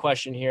another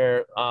question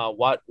here.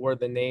 What were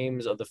the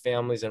names of the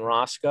families in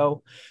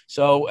Roscoe?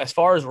 So as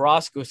far as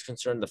Roscoe is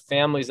concerned, the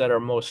families that are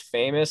most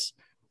famous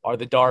are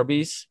the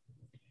Darbys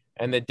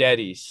and the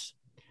Deddys.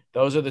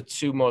 Those are the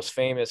 2 most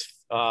famous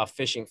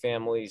fishing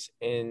families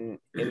in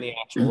the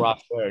actual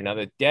Roscoe area. Now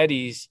the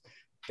Deddys,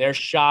 their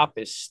shop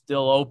is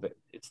still open.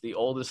 It's the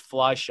oldest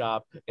fly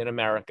shop in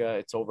America.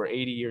 It's over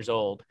 80 years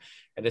old,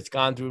 and it's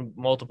gone through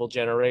multiple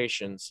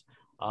generations.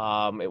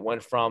 It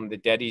went from the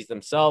Deddys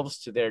themselves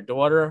to their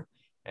daughter,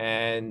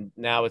 and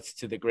now it's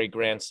to the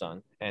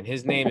great-grandson. And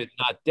his name is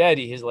not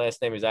Deddy. His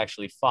last name is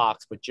actually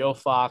Fox, but Joe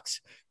Fox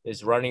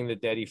is running the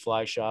Deddy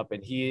Fly Shop,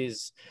 and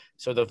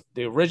so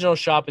the original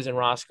shop is in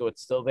Roscoe.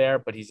 It's still there,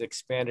 but he's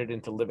expanded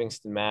into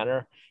Livingston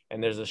Manor,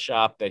 and there's a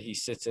shop that he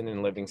sits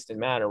in Livingston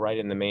Manor, right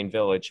in the main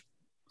village,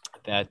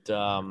 that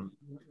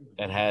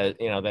has,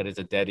 that is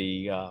a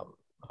Deddy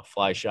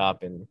fly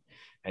shop,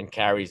 and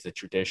carries the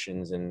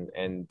traditions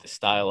and the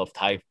style of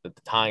the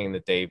tying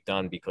that they've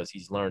done, because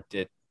he's learned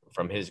it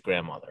from his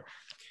grandmother.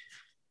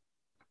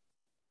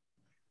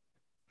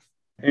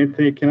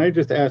 Anthony, can I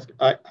just ask?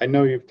 I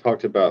know you've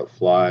talked about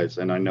flies,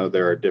 and I know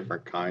there are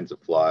different kinds of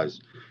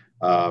flies.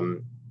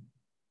 Um,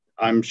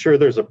 I'm sure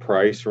there's a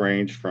price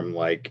range from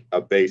like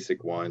a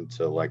basic one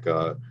to like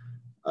a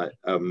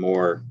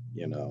more,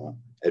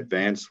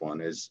 advanced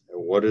one.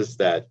 What is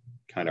that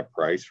kind of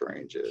price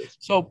range is?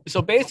 So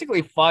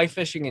basically, fly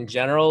fishing in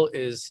general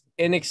is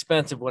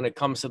inexpensive when it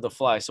comes to the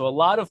fly. So a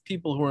lot of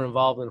people who are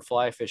involved in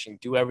fly fishing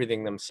do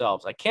everything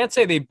themselves. I can't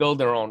say they build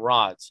their own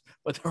rods,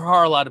 but there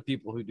are a lot of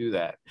people who do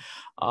that.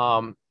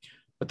 Um,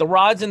 but the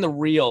rods and the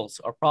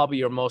reels are probably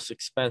your most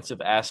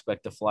expensive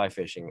aspect of fly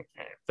fishing.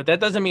 But that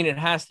doesn't mean it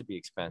has to be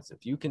expensive.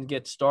 You can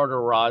get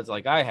starter rods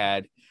like I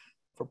had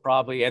for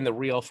probably, and the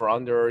reel for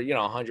under,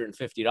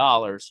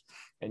 $150,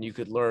 and you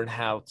could learn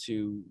how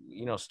to,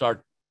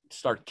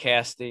 start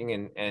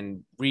casting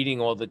and reading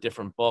all the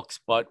different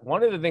books. But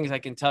one of the things I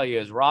can tell you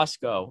is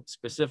Roscoe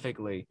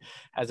specifically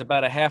has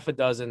about a half a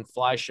dozen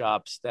fly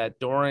shops that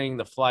during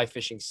the fly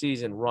fishing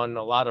season run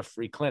a lot of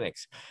free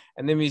clinics,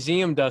 and the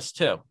museum does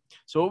too.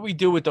 So what we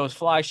do with those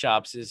fly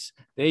shops is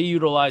they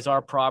utilize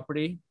our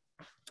property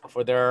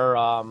for their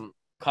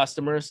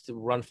customers to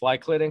run fly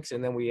clinics,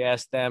 and then we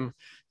ask them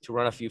to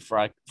run a few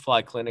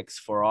fly clinics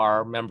for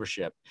our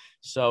membership.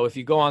 So if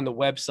you go on the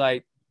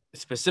website,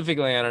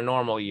 specifically on a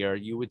normal year,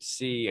 you would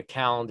see a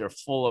calendar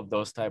full of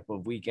those type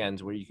of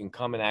weekends where you can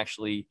come and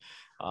actually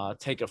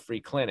take a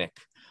free clinic.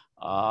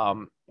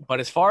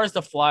 But as far as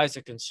the flies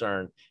are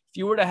concerned, if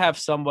you were to have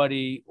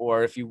somebody,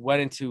 or if you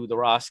went into the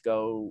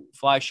Roscoe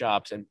fly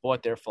shops and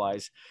bought their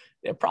flies,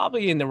 they're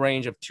probably in the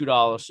range of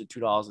 $2 to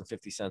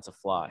 $2.50 a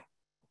fly.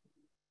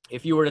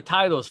 If you were to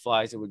tie those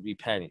flies, it would be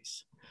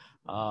pennies.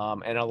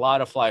 And a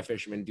lot of fly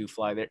fishermen do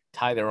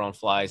tie their own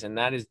flies, and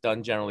that is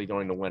done generally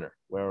during the winter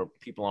where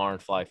people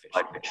aren't fly fishing.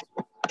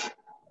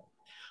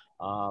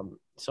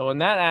 So in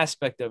that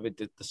aspect of it,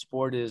 the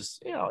sport is,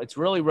 it's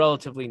really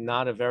relatively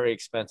not a very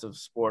expensive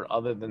sport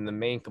other than the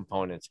main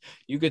components.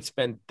 You could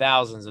spend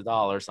thousands of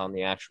dollars on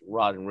the actual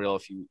rod and reel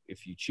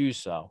if you choose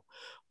so,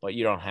 but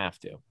you don't have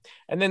to.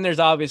 And then there's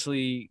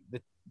obviously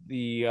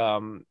the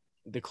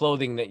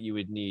clothing that you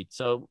would need.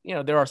 So,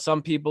 there are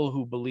some people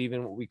who believe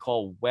in what we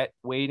call wet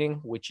wading,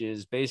 which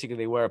is basically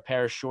they wear a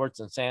pair of shorts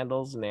and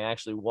sandals and they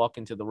actually walk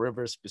into the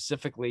river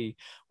specifically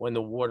when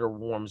the water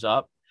warms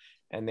up,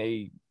 and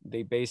they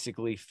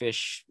basically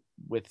fish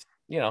with,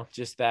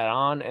 just that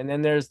on. And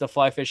then there's the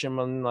fly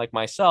fishermen like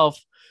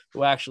myself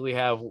who actually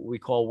have what we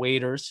call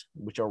waders,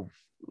 which are,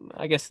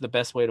 I guess the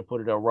best way to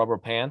put it, are rubber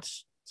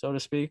pants, so to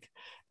speak.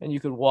 And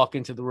you could walk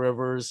into the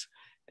rivers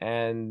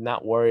and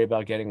not worry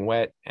about getting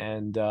wet.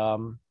 And,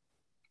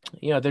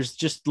 there's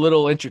just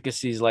little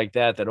intricacies like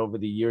that over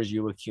the years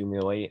you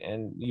accumulate,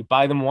 and you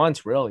buy them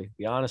once, really, to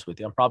be honest with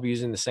you. I'm probably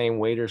using the same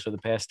waders for the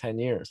past 10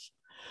 years.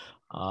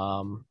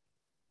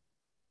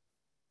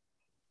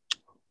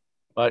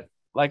 But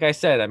like I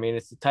said, I mean,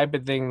 it's the type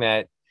of thing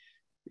that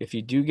if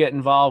you do get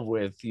involved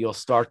with, you'll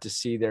start to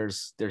see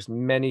there's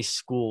many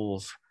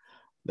schools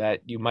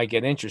that you might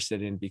get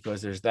interested in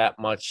because there's that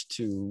much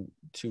to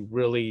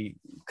really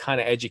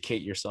kind of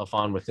educate yourself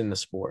on within the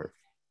sport.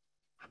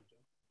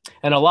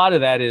 And a lot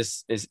of that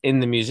is in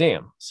the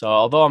museum. So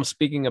although I'm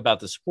speaking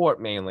about the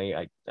sport mainly,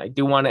 I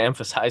do want to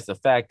emphasize the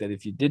fact that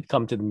if you did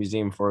come to the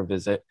museum for a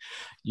visit,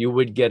 you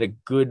would get a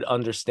good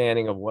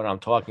understanding of what I'm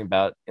talking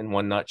about in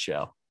one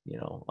nutshell.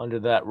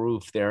 Under that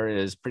roof, there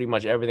is pretty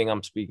much everything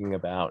I'm speaking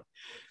about,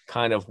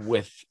 kind of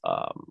with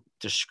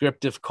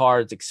descriptive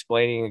cards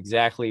explaining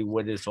exactly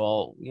what it's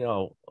all,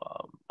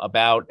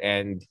 about,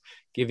 and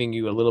giving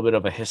you a little bit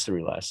of a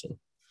history lesson.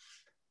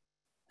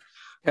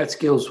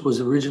 Catskills was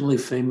originally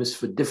famous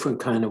for different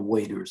kind of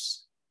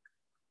waiters.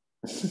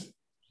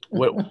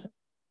 What?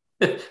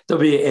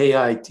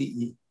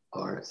 WAITERs.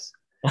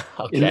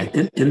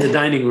 Okay. In the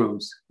dining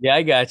rooms. Yeah,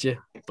 I got you.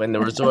 When the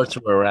resorts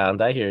were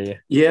around, I hear you.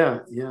 Yeah.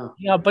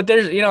 Yeah, but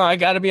there's, I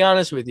got to be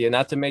honest with you,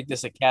 not to make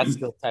this a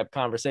Catskill type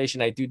conversation.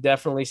 I do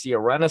definitely see a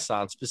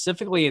renaissance,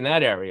 specifically in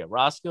that area,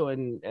 Roscoe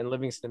and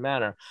Livingston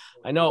Manor.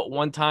 I know at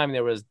one time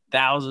there was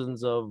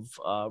thousands of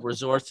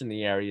resorts in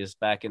the areas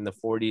back in the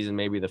 40s and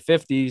maybe the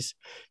 50s,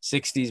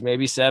 60s,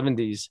 maybe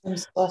 70s.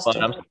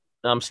 But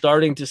I'm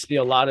starting to see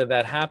a lot of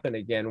that happen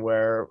again,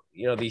 where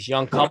these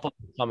young couples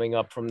are coming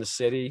up from the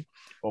city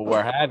or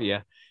where have you,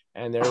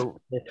 and they're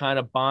kind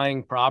of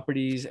buying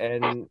properties.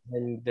 And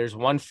there's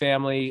one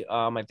family,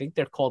 I think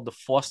they're called the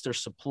Foster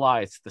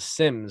Supply. It's the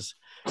Sims,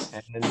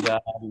 and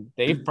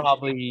they've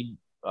probably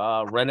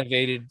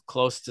renovated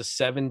close to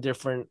 7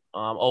 different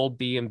old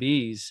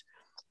B&Bs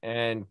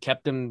and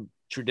kept them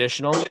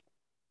traditional,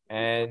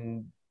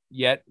 and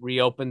yet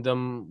reopened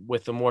them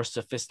with a more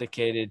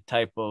sophisticated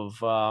type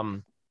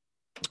of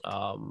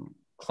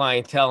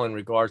clientele in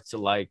regards to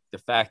like the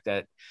fact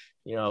that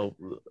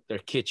their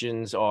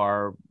kitchens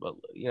are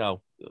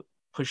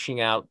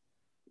pushing out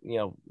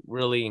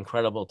really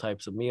incredible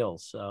types of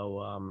meals.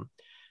 So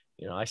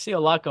I see a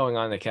lot going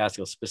on in the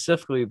Catskills,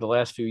 specifically the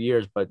last few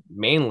years, but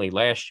mainly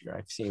last year.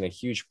 I've seen a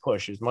huge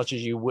push, as much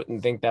as you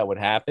wouldn't think that would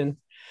happen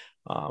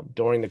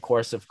during the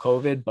course of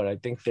COVID, but I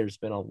think there's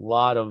been a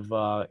lot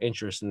of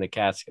interest in the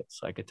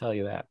Catskills. I could tell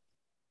you that.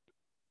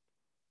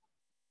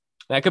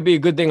 That could be a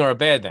good thing or a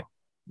bad thing.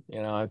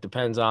 It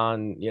depends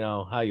on,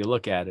 how you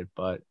look at it.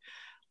 But,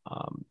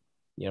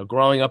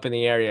 growing up in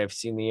the area, I've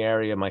seen the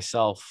area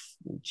myself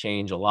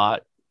change a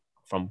lot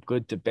from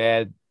good to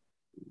bad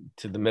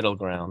to the middle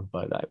ground.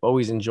 But I've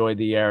always enjoyed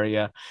the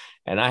area.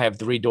 And I have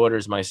 3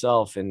 daughters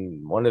myself.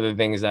 And one of the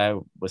things I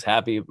was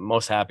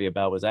most happy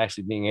about was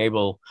actually being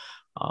able,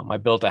 I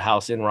built a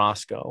house in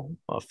Roscoe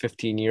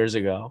 15 years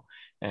ago.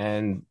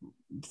 And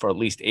for at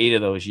least 8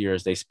 of those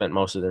years, they spent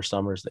most of their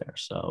summers there.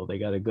 So they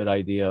got a good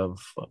idea of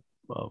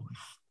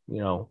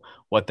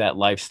what that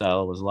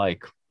lifestyle was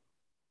like.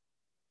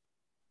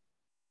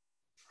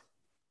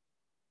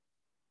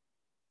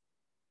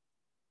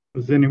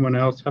 Does anyone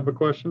else have a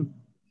question?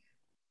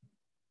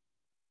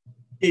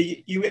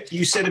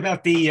 You said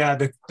about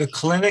the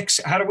clinics.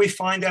 How do we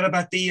find out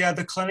about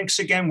the clinics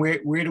again?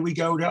 Where do we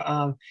go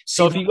to?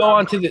 So if you go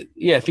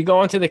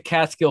onto the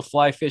Catskill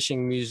Fly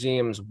Fishing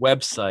Museum's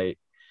website,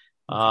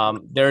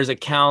 there's a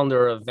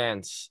calendar of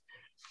events.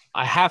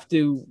 I have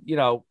to,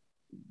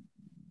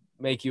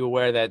 make you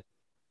aware that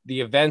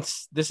the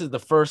events, this is the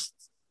first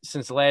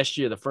since last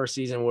year, the first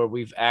season where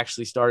we've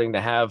actually starting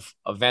to have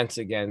events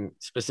again,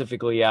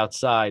 specifically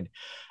outside.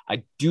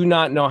 I do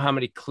not know how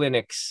many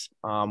clinics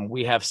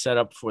we have set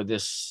up for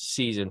this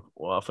season,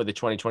 for the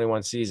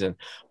 2021 season,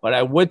 but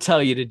I would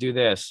tell you to do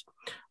this.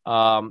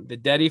 The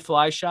Daddy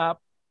Fly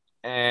Shop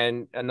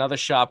and another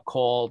shop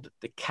called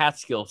the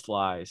Catskill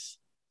Flies,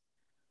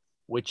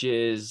 which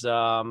is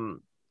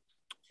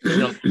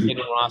in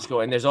Roscoe,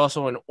 and there's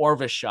also an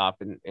Orvis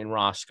shop in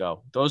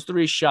Roscoe. Those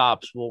 3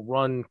 shops will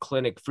run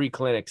free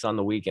clinics on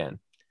the weekend.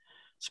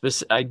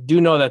 I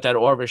do know that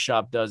Orvis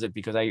shop does it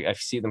because I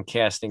see them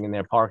casting in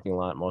their parking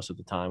lot most of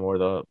the time, or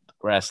the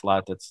grass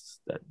lot that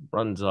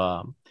runs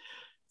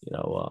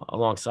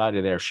alongside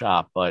of their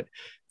shop. But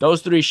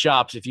those 3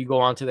 shops, if you go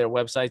onto their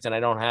websites, and I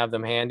don't have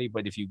them handy,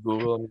 but if you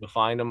Google them, you'll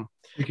find them.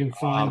 You can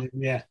find them,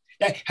 yeah.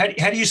 How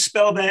do you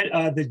spell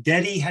that? The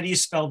Deddy, how do you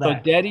spell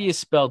that? So Deddy is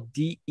spelled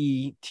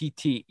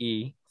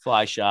Dette,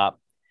 Fly Shop.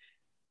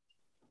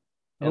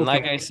 And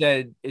like I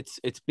said,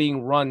 it's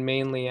being run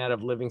mainly out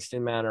of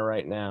Livingston Manor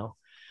right now.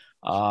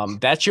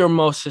 That's your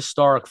most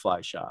historic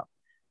fly shop.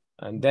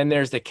 And then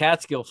there's the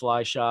Catskill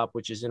Fly Shop,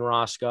 which is in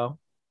Roscoe.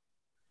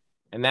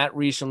 And that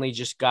recently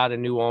just got a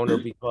new owner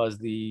because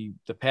the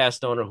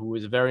past owner, who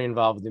was very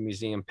involved with the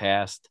museum,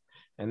 passed.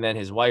 And then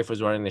his wife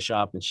was running the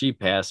shop and she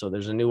passed. So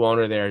there's a new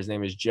owner there. His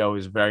name is Joe.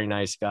 He's a very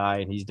nice guy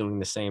and he's doing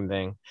the same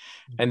thing.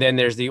 And then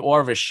there's the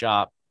Orvis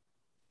shop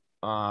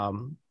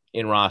in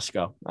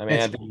Roscoe. I mean,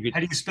 how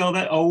do you spell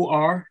that?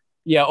 O-R?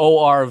 Yeah,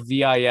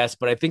 O-R-V-I-S.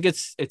 But I think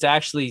it's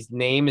actually, his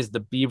name is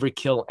the Beaver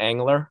Kill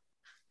Angler.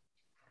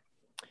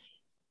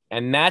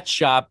 And that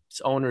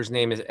shop's owner's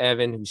name is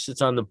Evan, who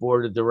sits on the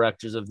board of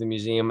directors of the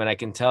museum. And I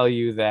can tell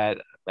you that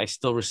I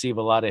still receive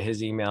a lot of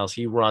his emails.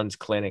 He runs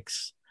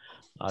clinics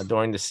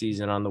during the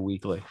season on the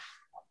weekly.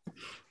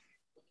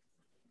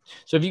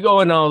 So if you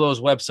go on all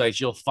those websites,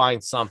 you'll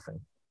find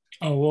something.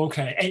 Oh,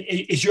 okay. And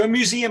is your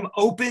museum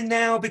open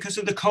now because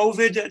of the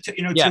COVID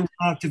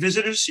to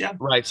visitors? Yeah.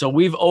 Right. So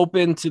we've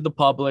opened to the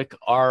public.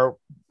 Our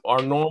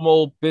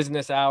normal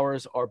business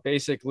hours are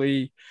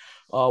basically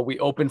we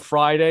open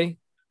Friday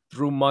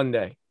through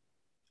Monday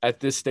at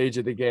this stage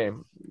of the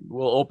game.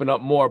 We'll open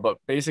up more, but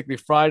basically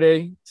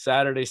Friday,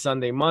 Saturday,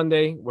 Sunday,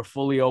 Monday, we're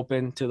fully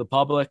open to the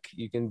public.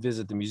 You can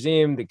visit the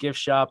museum, the gift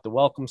shop, the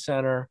welcome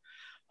center,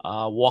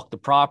 walk the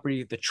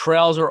property. The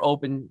trails are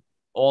open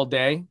all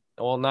day,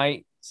 all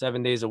night,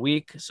 7 days a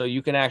week. So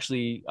you can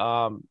actually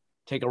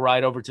take a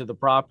ride over to the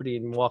property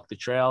and walk the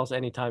trails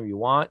anytime you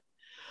want.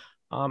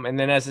 And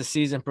then as the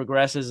season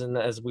progresses and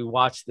as we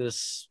watch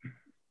this,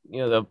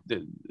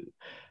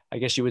 I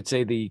guess you would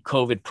say the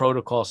COVID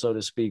protocol, so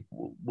to speak,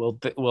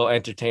 will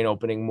entertain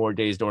opening more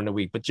days during the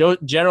week. But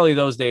generally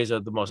those days are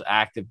the most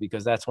active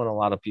because that's when a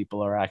lot of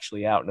people are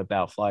actually out and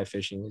about fly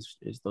fishing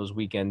is those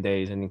weekend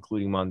days and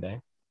including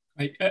Monday.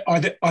 Right.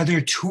 Are there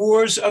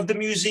tours of the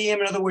museum?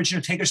 In other words,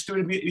 take us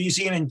through the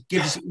museum and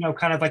give us,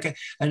 kind of like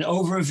an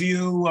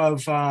overview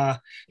of,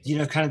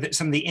 kind of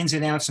some of the ins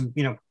and outs and,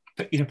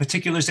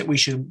 particulars that we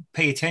should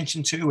pay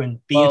attention to and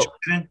be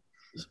interested in?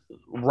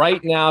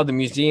 Right now, the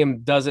museum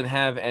doesn't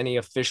have any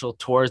official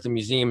tours. The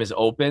museum is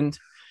opened,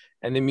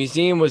 and the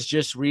museum was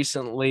just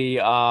recently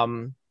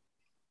redone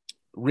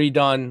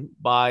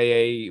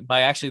by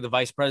actually the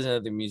vice president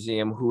of the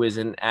museum, who is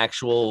an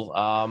actual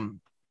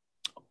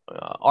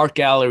art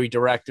gallery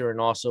director and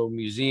also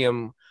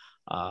museum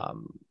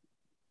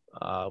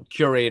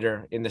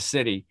curator in the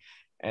city.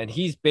 And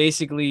he's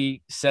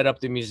basically set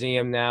up the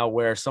museum now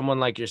where someone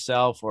like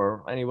yourself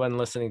or anyone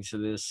listening to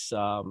this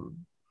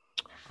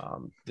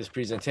this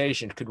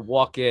presentation could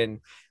walk in,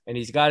 and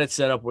he's got it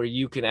set up where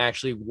you can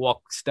actually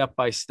walk step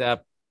by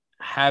step,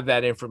 have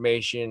that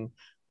information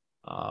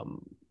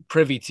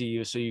privy to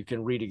you, so you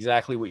can read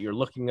exactly what you're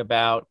looking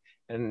about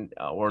and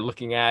or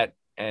looking at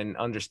and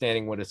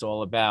understanding what it's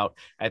all about.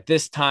 At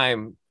this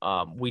time,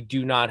 we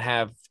do not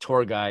have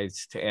tour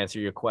guides to answer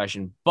your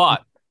question,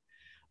 but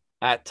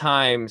at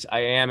times I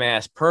am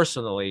asked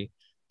personally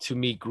to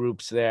meet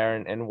groups there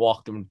and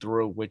walk them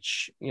through,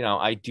 which, you know,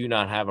 I do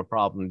not have a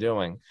problem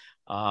doing.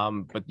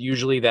 But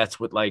usually that's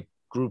with like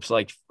groups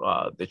like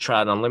the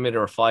Trout Unlimited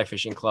or fly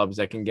fishing clubs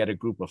that can get a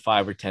group of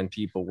 5 or 10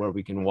 people where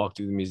we can walk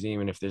through the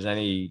museum. And if there's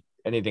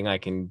anything I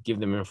can give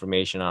them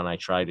information on, I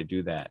try to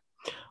do that.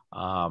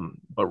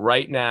 But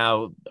right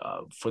now,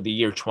 for the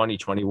year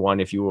 2021,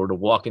 if you were to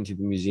walk into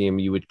the museum,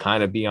 you would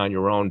kind of be on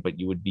your own, but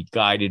you would be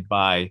guided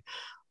by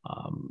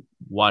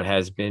what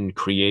has been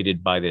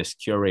created by this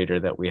curator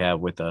that we have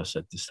with us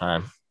at this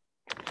time.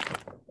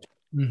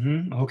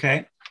 Mm-hmm.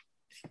 Okay.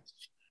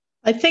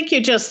 I think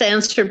you just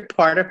answered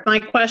part of my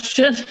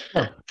question.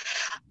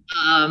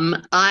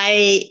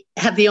 I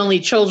have the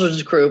only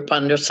children's group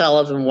under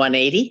Sullivan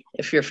 180,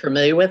 if you're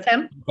familiar with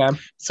him. Okay.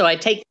 So I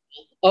take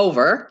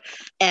over.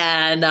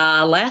 And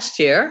last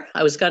year,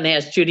 I was going to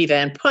ask Judy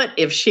Van Putt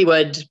if she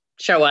would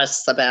show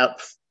us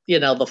about, you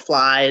know, the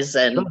flies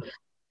and Sure.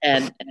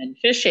 and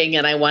fishing,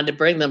 and I wanted to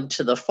bring them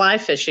to the Fly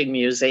Fishing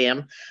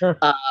Museum. Sure.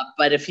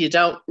 But if you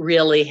don't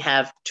really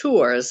have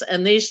tours,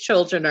 and these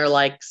children are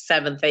like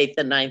 7th, 8th,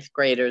 and 9th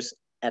graders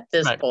at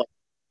this Right. point.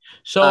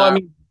 So, I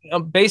mean,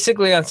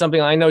 basically on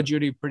something, I know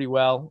Judy pretty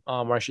well,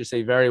 or I should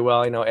say very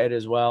well. I know Ed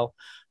as well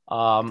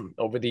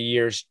over the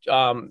years.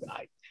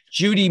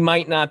 Judy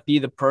might not be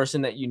the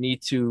person that you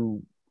need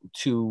to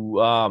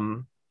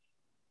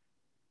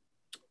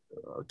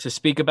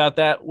speak about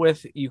that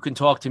with. You can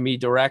talk to me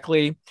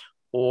directly,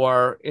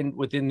 or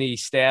within the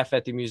staff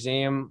at the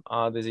museum.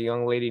 There's a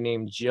young lady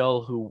named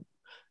Jill who,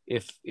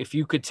 if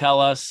you could tell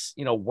us,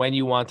 you know, when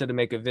you wanted to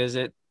make a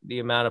visit, the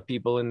amount of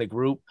people in the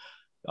group,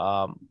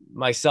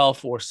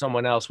 myself or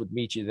someone else would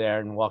meet you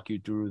there and walk you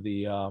through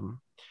the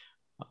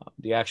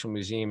actual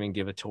museum and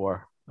give a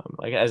tour.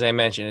 Like, as I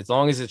mentioned, as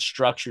long as it's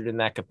structured in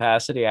that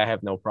capacity, I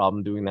have no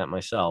problem doing that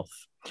myself.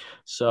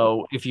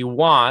 So if you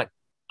want,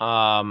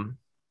 I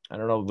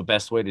don't know the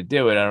best way to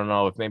do it. I don't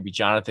know if maybe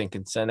Jonathan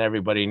can send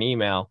everybody an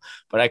email,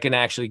 but I can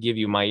actually give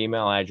you my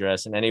email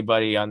address, and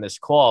anybody on this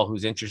call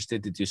who's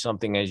interested to do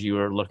something as you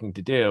are looking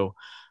to do,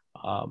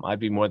 I'd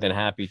be more than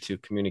happy to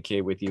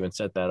communicate with you and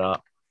set that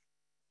up.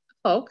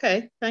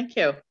 Okay, thank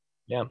you.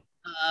 Yeah.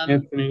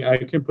 Anthony, I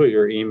can put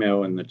your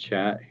email in the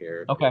chat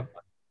here. Okay.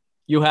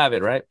 You have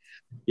it, right?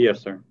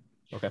 Yes, sir.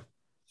 Okay.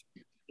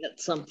 Get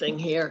something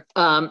here.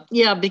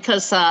 Yeah,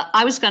 because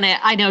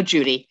I know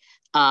Judy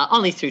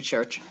only through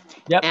church.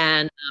 Yep.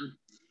 And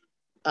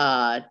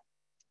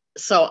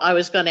so I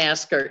was going to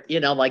ask her, you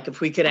know, like if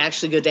we could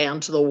actually go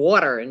down to the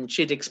water and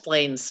she'd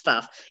explain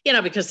stuff, you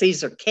know, because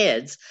these are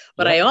kids.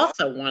 But Yep. I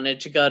also wanted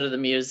to go to the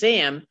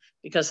museum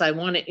because I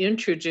want to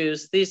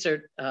introduce, these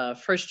are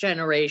first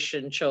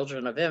generation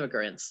children of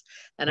immigrants.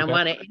 And Okay. I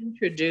want to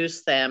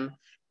introduce them,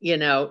 you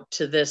know,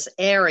 to this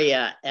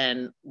area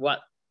and what,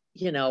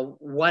 you know,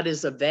 what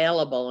is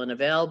available and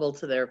available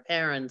to their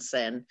parents.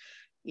 And,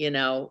 you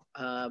know,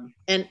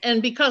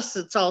 and because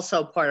it's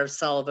also part of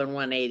Sullivan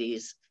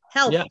 180's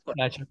health. Yeah,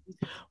 gotcha.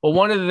 Well,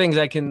 one of the things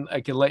I can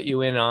let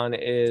you in on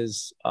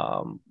is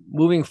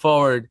moving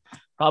forward,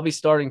 probably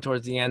starting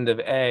towards the end of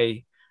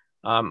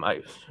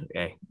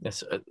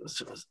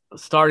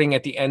starting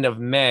at the end of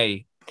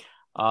May.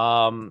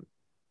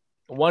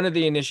 One of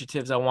the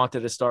initiatives I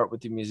wanted to start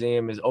with the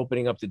museum is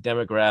opening up the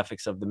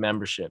demographics of the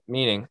membership,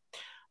 meaning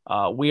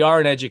we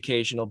are an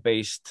educational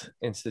based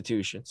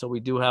institution. So we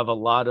do have a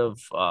lot of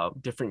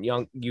different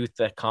young youth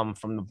that come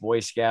from the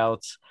Boy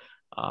Scouts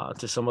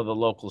to some of the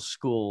local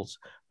schools.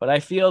 But I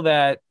feel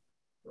that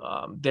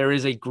there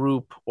is a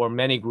group or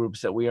many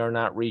groups that we are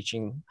not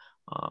reaching.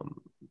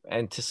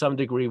 And to some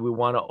degree, we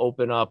want to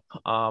open up,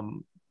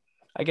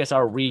 I guess,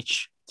 our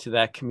reach to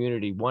that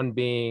community. One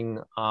being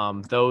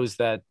those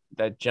that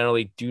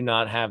generally do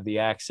not have the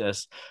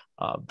access,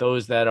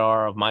 those that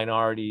are of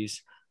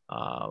minorities,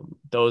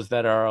 those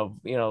that are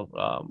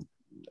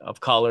of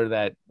color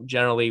that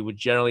would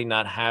generally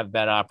not have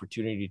that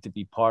opportunity to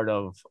be part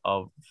of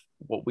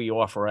what we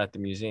offer at the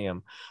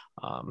museum.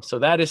 So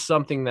that is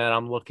something that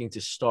I'm looking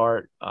to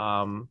start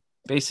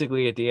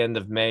basically at the end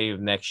of May of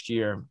next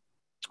year.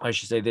 I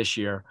should say this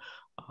year.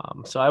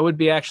 So I would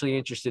be actually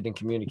interested in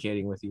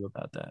communicating with you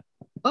about that.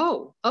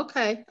 Oh,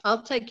 okay.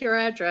 I'll take your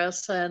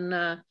address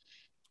and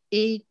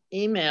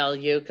email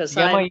you because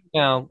my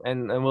email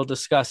and we'll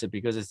discuss it,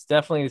 because it's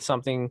definitely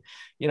something,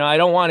 you know, I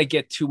don't want to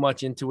get too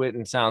much into it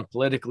and sound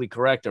politically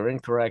correct or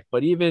incorrect,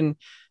 but even,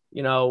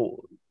 you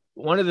know,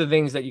 one of the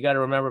things that you got to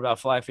remember about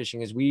fly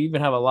fishing is we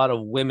even have a lot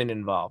of women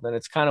involved, and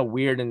it's kind of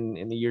weird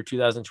in the year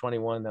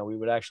 2021 that we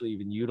would actually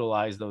even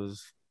utilize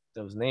those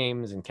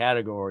names and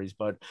categories,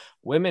 but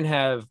women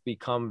have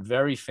become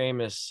very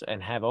famous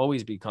and have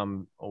always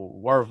become or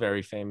were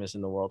very famous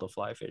in the world of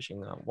fly fishing.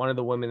 One of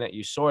the women that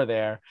you saw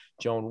there,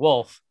 Joan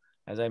Wolfe,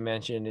 as I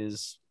mentioned,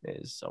 is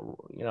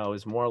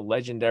more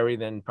legendary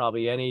than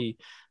probably any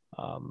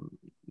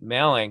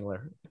male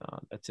angler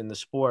that's in the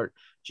sport.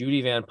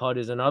 Judy Van Putt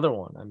is another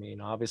one. I mean,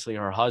 obviously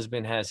her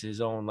husband has his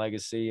own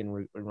legacy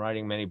in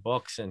writing many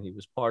books, and he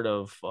was part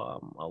of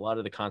a lot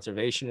of the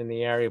conservation in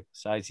the area.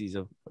 Besides, he's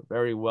a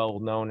very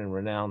well-known and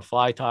renowned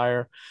fly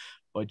tyer.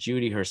 but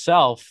Judy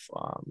herself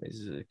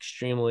is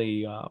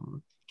extremely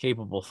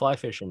capable fly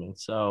fisherman.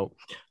 So,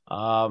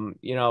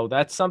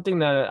 that's something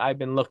that I've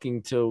been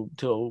looking to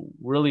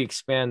really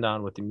expand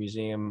on with the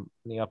museum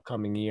in the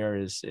upcoming year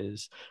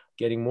is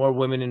getting more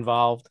women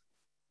involved,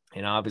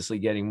 and obviously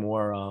getting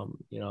more,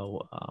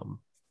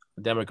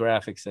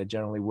 demographics that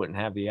generally wouldn't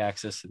have the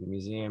access to the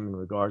museum in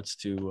regards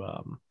to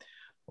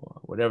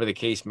whatever the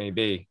case may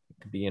be.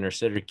 It could be inner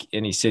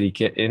city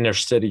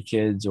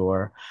kids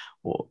or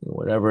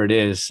whatever it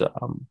is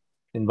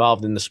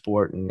involved in the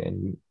sport,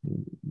 and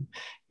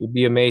you'd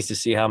be amazed to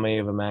see how many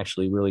of them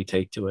actually really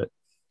take to it.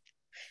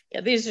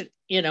 Yeah, these are,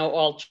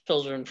 all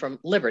children from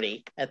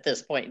Liberty at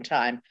this point in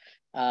time.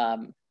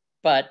 And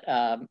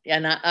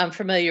I'm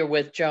familiar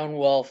with Joan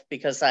Wolfe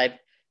because I've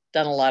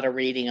done a lot of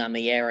reading on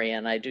the area,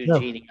 and I do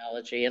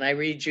genealogy, and I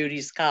read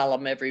Judy's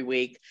column every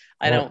week.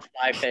 I don't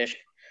fly fish,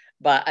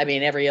 but I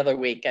mean, every other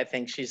week, I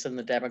think she's in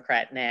the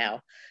Democrat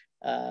now.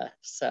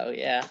 So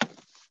yeah.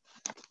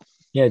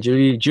 Yeah,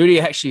 Judy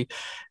actually,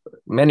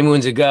 many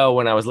moons ago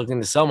when I was looking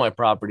to sell my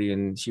property,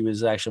 and she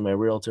was actually my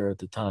realtor at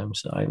the time.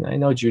 So I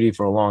know Judy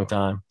for a long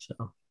time.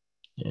 So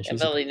yeah,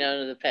 I've only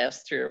known her the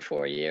past 3 or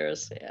 4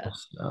 years. Yeah.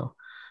 So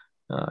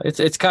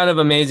it's kind of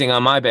amazing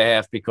on my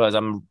behalf because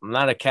I'm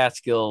not a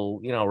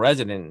Catskill,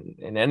 resident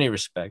in any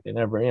respect. I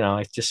never,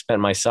 I just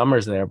spent my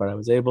summers there, but I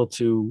was able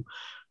to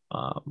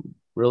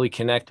really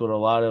connect with a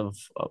lot of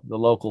the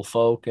local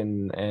folk,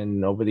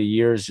 and over the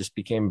years just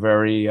became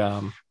very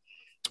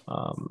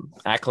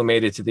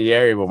acclimated to the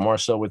area, but more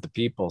so with the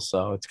people.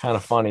 So it's kind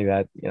of funny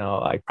that,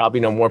 I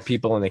probably know more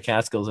people in the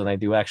Catskills than I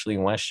do actually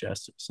in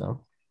Westchester.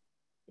 So.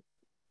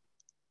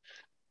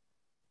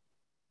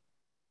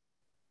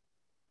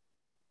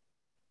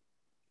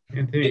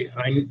 Anthony,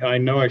 I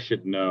know I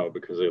should know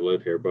because I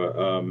live here, but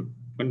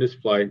when does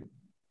fly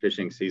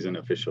fishing season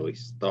officially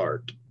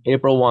start?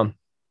 April 1.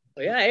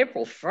 Oh, yeah,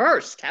 April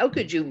 1st. How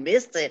could you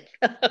miss it?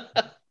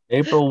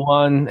 April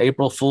 1,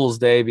 April Fool's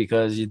Day,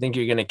 because you think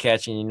you're going to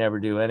catch and you never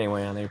do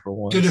anyway on April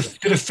 1. Are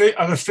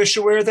the fish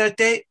aware that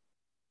date?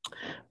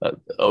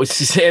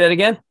 Say that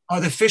again?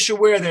 Are the fish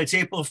aware that it's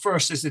April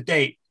 1st is the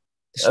date?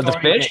 The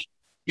fish? Date?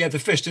 Yeah, the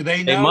fish. Do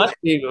they know?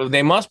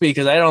 They must be,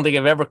 because I don't think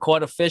I've ever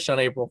caught a fish on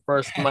April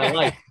 1st in my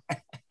life.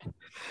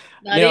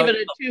 Not even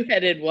a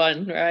two-headed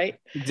one, right?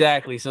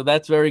 Exactly. So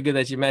that's very good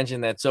that you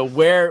mentioned that. So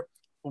where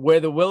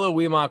the Willow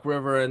Weemock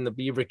River and the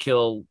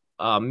Beaverkill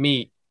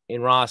meet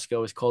in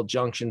Roscoe is called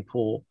Junction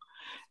Pool.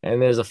 And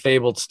there's a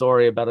fabled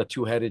story about a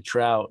two-headed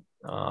trout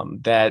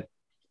that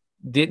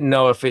didn't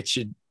know if it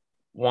should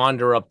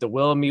wander up the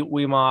Willow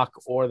Weemock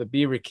or the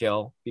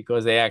Beaverkill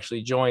because they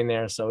actually joined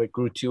there. So it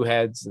grew two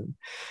heads,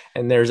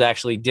 and there's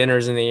actually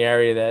dinners in the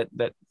area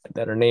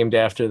that are named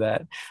after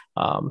that.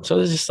 So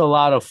there's just a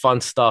lot of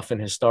fun stuff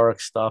and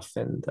historic stuff.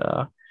 And,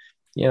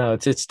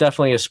 it's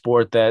definitely a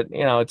sport that,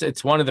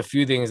 it's one of the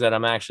few things that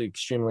I'm actually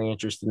extremely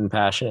interested and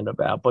passionate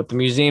about. But the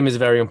museum is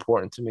very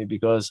important to me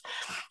because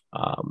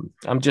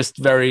I'm just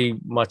very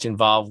much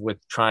involved with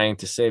trying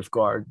to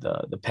safeguard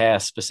the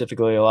past,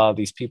 specifically a lot of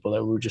these people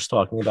that we were just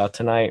talking about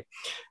tonight.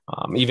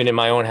 Even in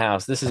my own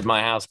house, this is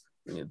my house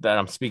that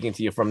I'm speaking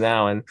to you from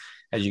now. And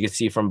as you can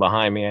see from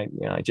behind me,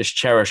 I just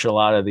cherish a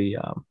lot of the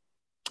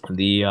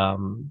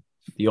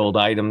old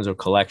items or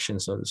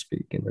collections, so to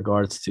speak, in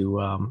regards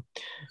to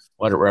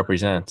what it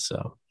represents.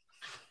 So.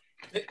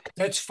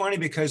 That's funny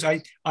because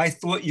I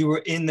thought you were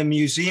in the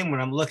museum when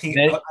I'm looking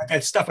at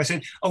that stuff. I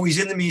said, "Oh, he's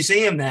in the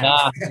museum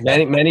now."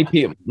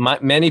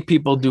 Many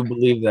people do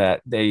believe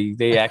that.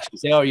 They actually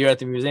say, "Oh, you're at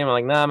the museum." I'm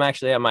like, "No, I'm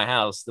actually at my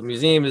house." The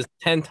museum is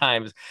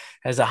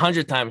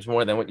 100 times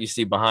more than what you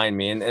see behind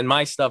me. And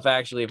my stuff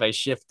actually, if I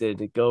shift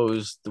it, it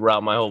goes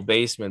throughout my whole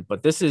basement.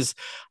 But this is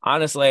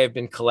honestly, I've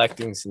been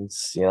collecting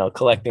since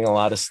collecting a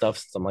lot of stuff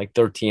since I'm like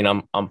 13.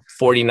 I'm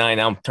 49.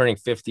 I'm turning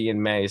 50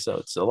 in May, so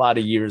it's a lot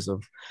of years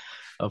of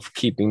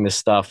keeping this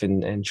stuff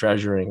and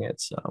treasuring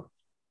it. So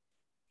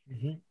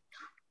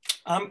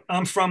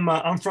I'm from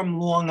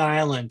Long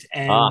Island,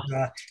 and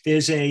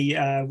there's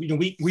a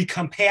we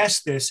come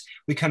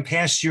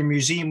past your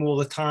museum all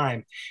the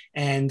time,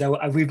 and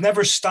we've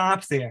never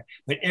stopped there,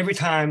 but every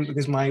time,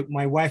 because my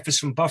wife is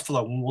from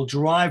Buffalo, and we'll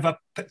drive up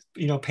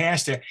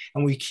past there,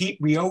 and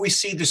we always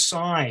see the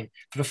sign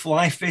for the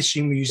Fly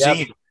Fishing Museum.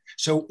 Yep.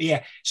 So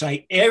yeah, so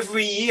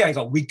every year I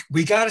go,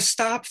 we got to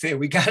stop there.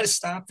 We got to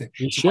stop there.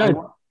 You should.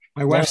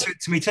 My wife said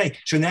to me,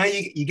 so now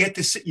you get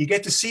to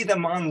see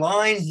them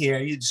online here.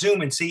 You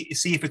Zoom and see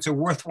if it's a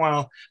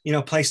worthwhile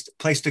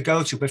place to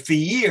go to. But for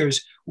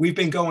years we've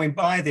been going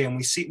by there, and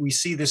we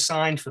see the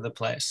sign for the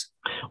place.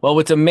 Well,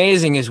 what's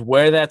amazing is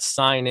where that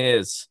sign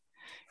is.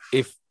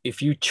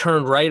 If you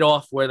turn right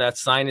off where that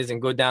sign is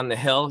and go down the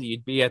hill,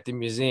 you'd be at the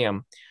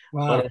museum.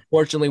 Wow. But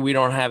unfortunately, we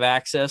don't have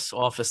access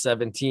off of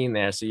 17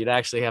 there. So you'd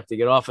actually have to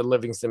get off at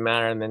Livingston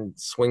Manor and then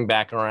swing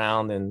back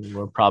around. And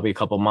we're probably a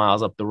couple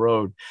miles up the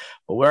road.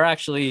 But we're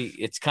actually,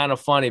 it's kind of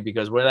funny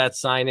because where that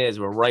sign is,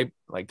 we're right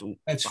like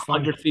That's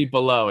 100 funny. feet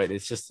below it.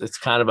 It's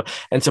kind of a,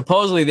 and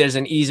supposedly there's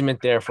an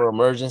easement there for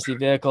emergency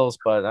vehicles,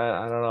 but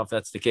I don't know if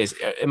that's the case.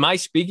 Am I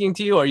speaking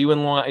to you? Are you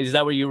in Long? Is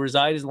that where you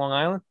reside? Is Long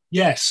Island?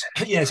 Yes.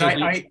 Yes.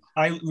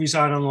 I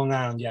reside on Long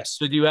Island. Yes.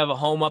 So do you have a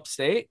home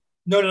upstate?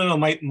 No.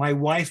 My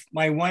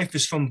wife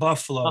is from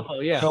Buffalo. Oh,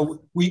 yeah.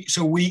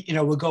 So we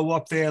we'll go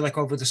up there like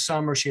over the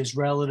summer. She has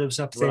relatives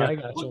up there. Right,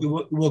 I got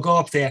you. We'll go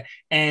up there,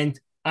 and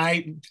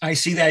I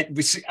see that.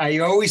 I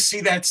always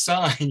see that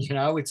sign.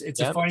 It's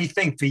Yep. a funny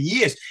thing. For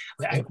years,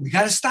 we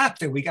got to stop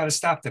there. We got to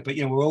stop there. But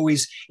we're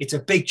always. It's a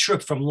big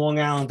trip from Long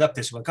Island up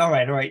there. So we're like, all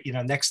right.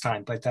 Next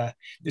time. But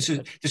this.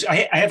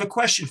 I have a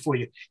question for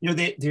you.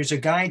 There's a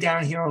guy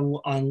down here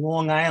on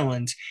Long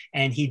Island,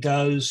 and he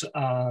does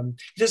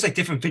like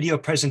different video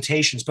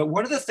presentations. But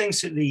one of the things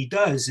that he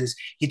does is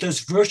he does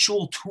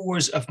virtual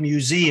tours of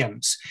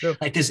museums. Sure.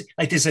 Like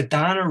there's a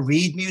Donna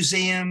Reed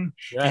Museum,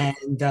 Yeah.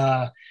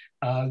 and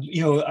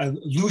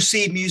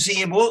Lucy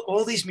Museum,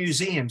 all these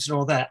museums and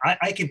all that.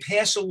 I can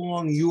pass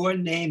along your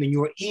name and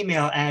your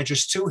email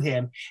address to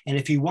him. And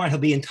if you want, he'll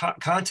be in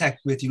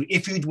contact with you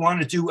if you'd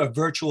want to do a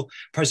virtual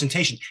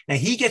presentation. Now,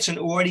 he gets an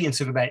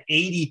audience of about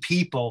 80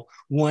 people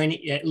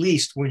at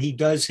least when he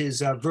does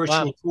his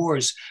virtual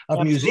tours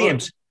of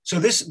museums.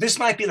 So this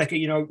might be like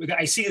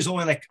I see there's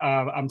only like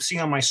I'm seeing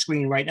on my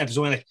screen right now, there's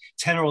only like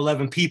 10 or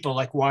 11 people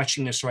like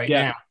watching this right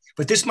now.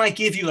 But this might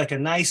give you like a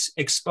nice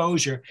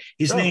exposure.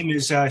 His name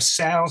is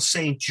Sal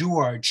St.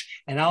 George,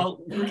 and I'll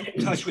get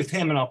in touch with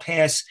him and I'll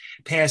pass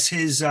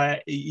his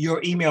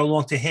your email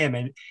along to him,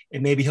 and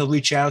maybe he'll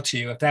reach out to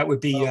you if that would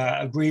be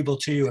agreeable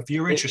to you if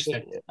you're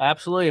interested.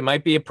 Absolutely, it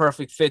might be a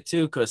perfect fit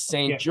too because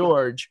St.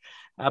 George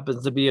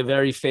happens to be a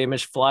very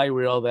famous fly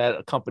reel that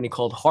a company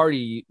called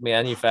Hardy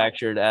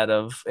manufactured out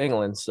of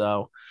England.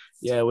 So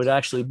yeah, it would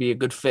actually be a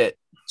good fit.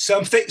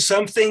 Some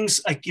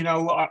things like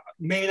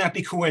may not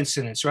be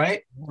coincidence,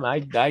 right?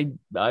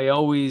 I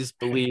always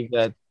believe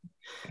that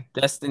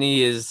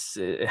destiny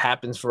it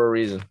happens for a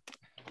reason.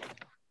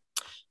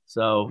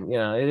 So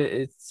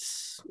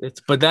it's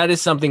but that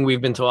is something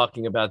we've been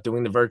talking about,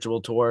 doing the virtual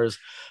tours.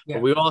 Yeah.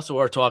 But we also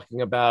are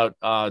talking about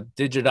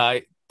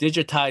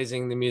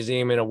digitizing the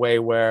museum in a way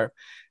where,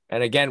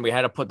 and again, we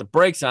had to put the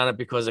brakes on it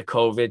because of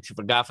COVID.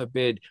 For God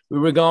forbid, we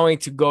were going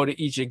to go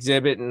to each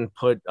exhibit and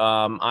put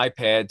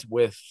iPads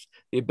with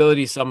the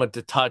ability of someone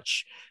to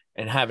touch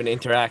and have an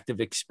interactive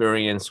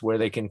experience where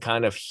they can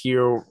kind of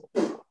hear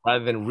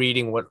rather than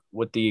reading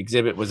what the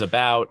exhibit was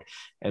about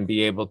and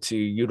be able to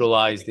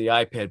utilize the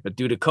iPad. But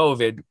due to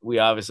COVID, we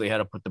obviously had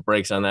to put the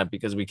brakes on that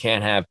because we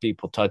can't have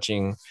people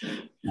touching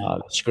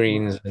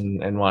screens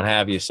and what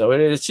have you. So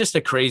it's just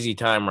a crazy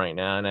time right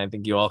now. And I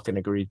think you all can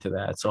agree to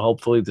that. So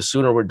hopefully the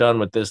sooner we're done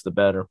with this, the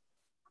better.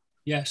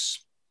 Yes.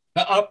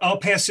 I'll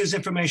pass his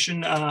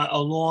information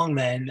along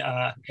then,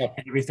 and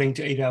everything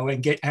to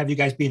and have you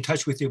guys be in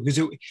touch with you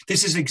because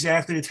this is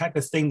exactly the type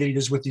of thing that he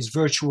does with these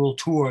virtual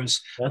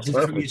tours of the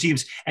different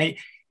museums. And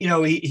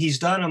he's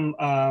done them.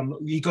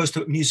 He goes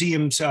to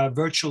museums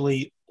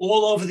virtually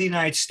all over the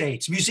United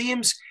States.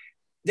 Museums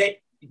that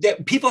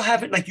people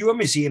haven't, like your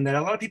museum, that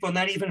a lot of people are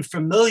not even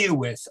familiar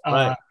with.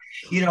 Right.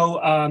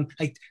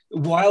 Like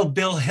Wild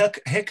Bill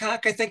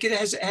Hickok, I think it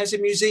has a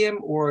museum,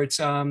 or it's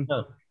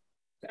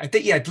I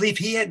believe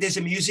there's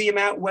a museum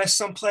out west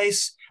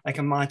someplace, like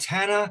in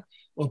Montana,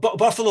 or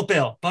Buffalo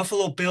Bill.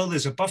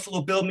 There's a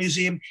Buffalo Bill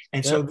museum.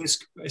 And so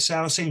this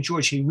Sal St.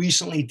 George, he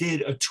recently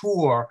did a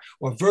tour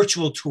or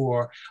virtual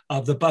tour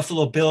of the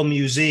Buffalo Bill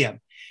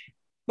Museum.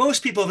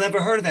 Most people have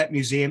never heard of that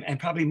museum, and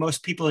probably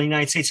most people in the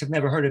United States have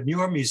never heard of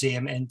your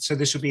museum. And so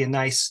this could be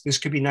nice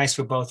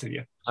for both of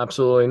you.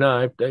 Absolutely. No,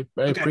 I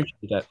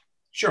appreciate that.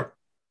 Sure.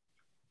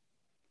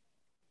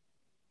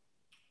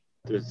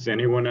 Does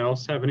anyone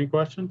else have any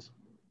questions?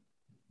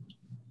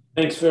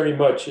 Thanks very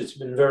much. It's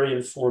been very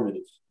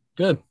informative.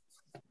 Good.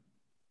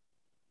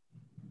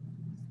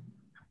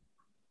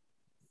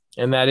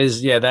 And that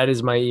is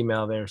my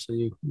email there. So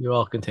you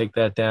all can take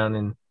that down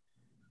and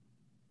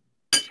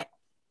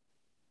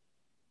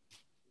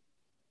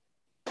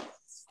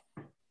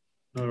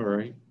all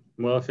right.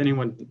 Well, if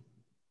anyone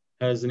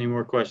has any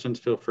more questions,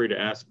 feel free to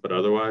ask, but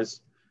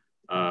otherwise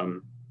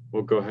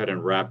we'll go ahead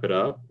and wrap it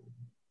up.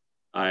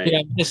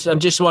 I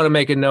just want to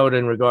make a note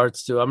in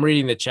regards to, I'm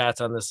reading the chats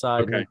on the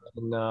side. Okay.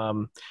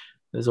 And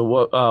there's a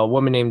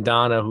woman named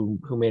Donna who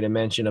made a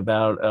mention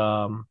about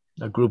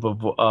a group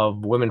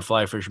of women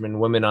fly fishermen,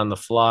 women on the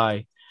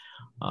fly.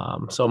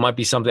 So it might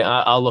be something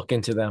I'll look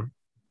into them.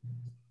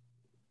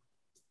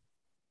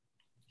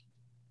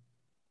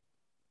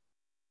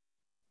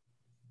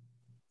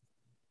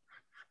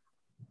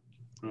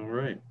 All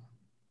right.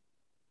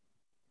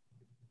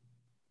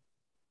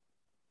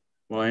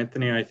 Well,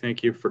 Anthony, I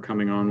thank you for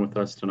coming on with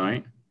us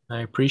tonight. I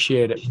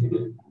appreciate it.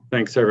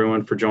 Thanks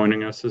everyone for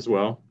joining us as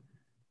well.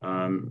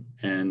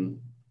 And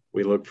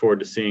we look forward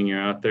to seeing you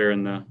out there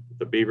in the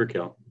beaver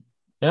kill.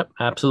 Yep,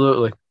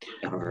 absolutely.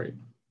 All right.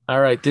 All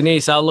right,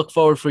 Denise, I'll look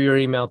forward for your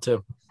email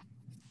too.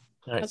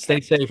 All right, Okay.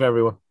 stay safe,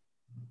 everyone.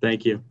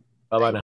 Thank you. Bye-bye now.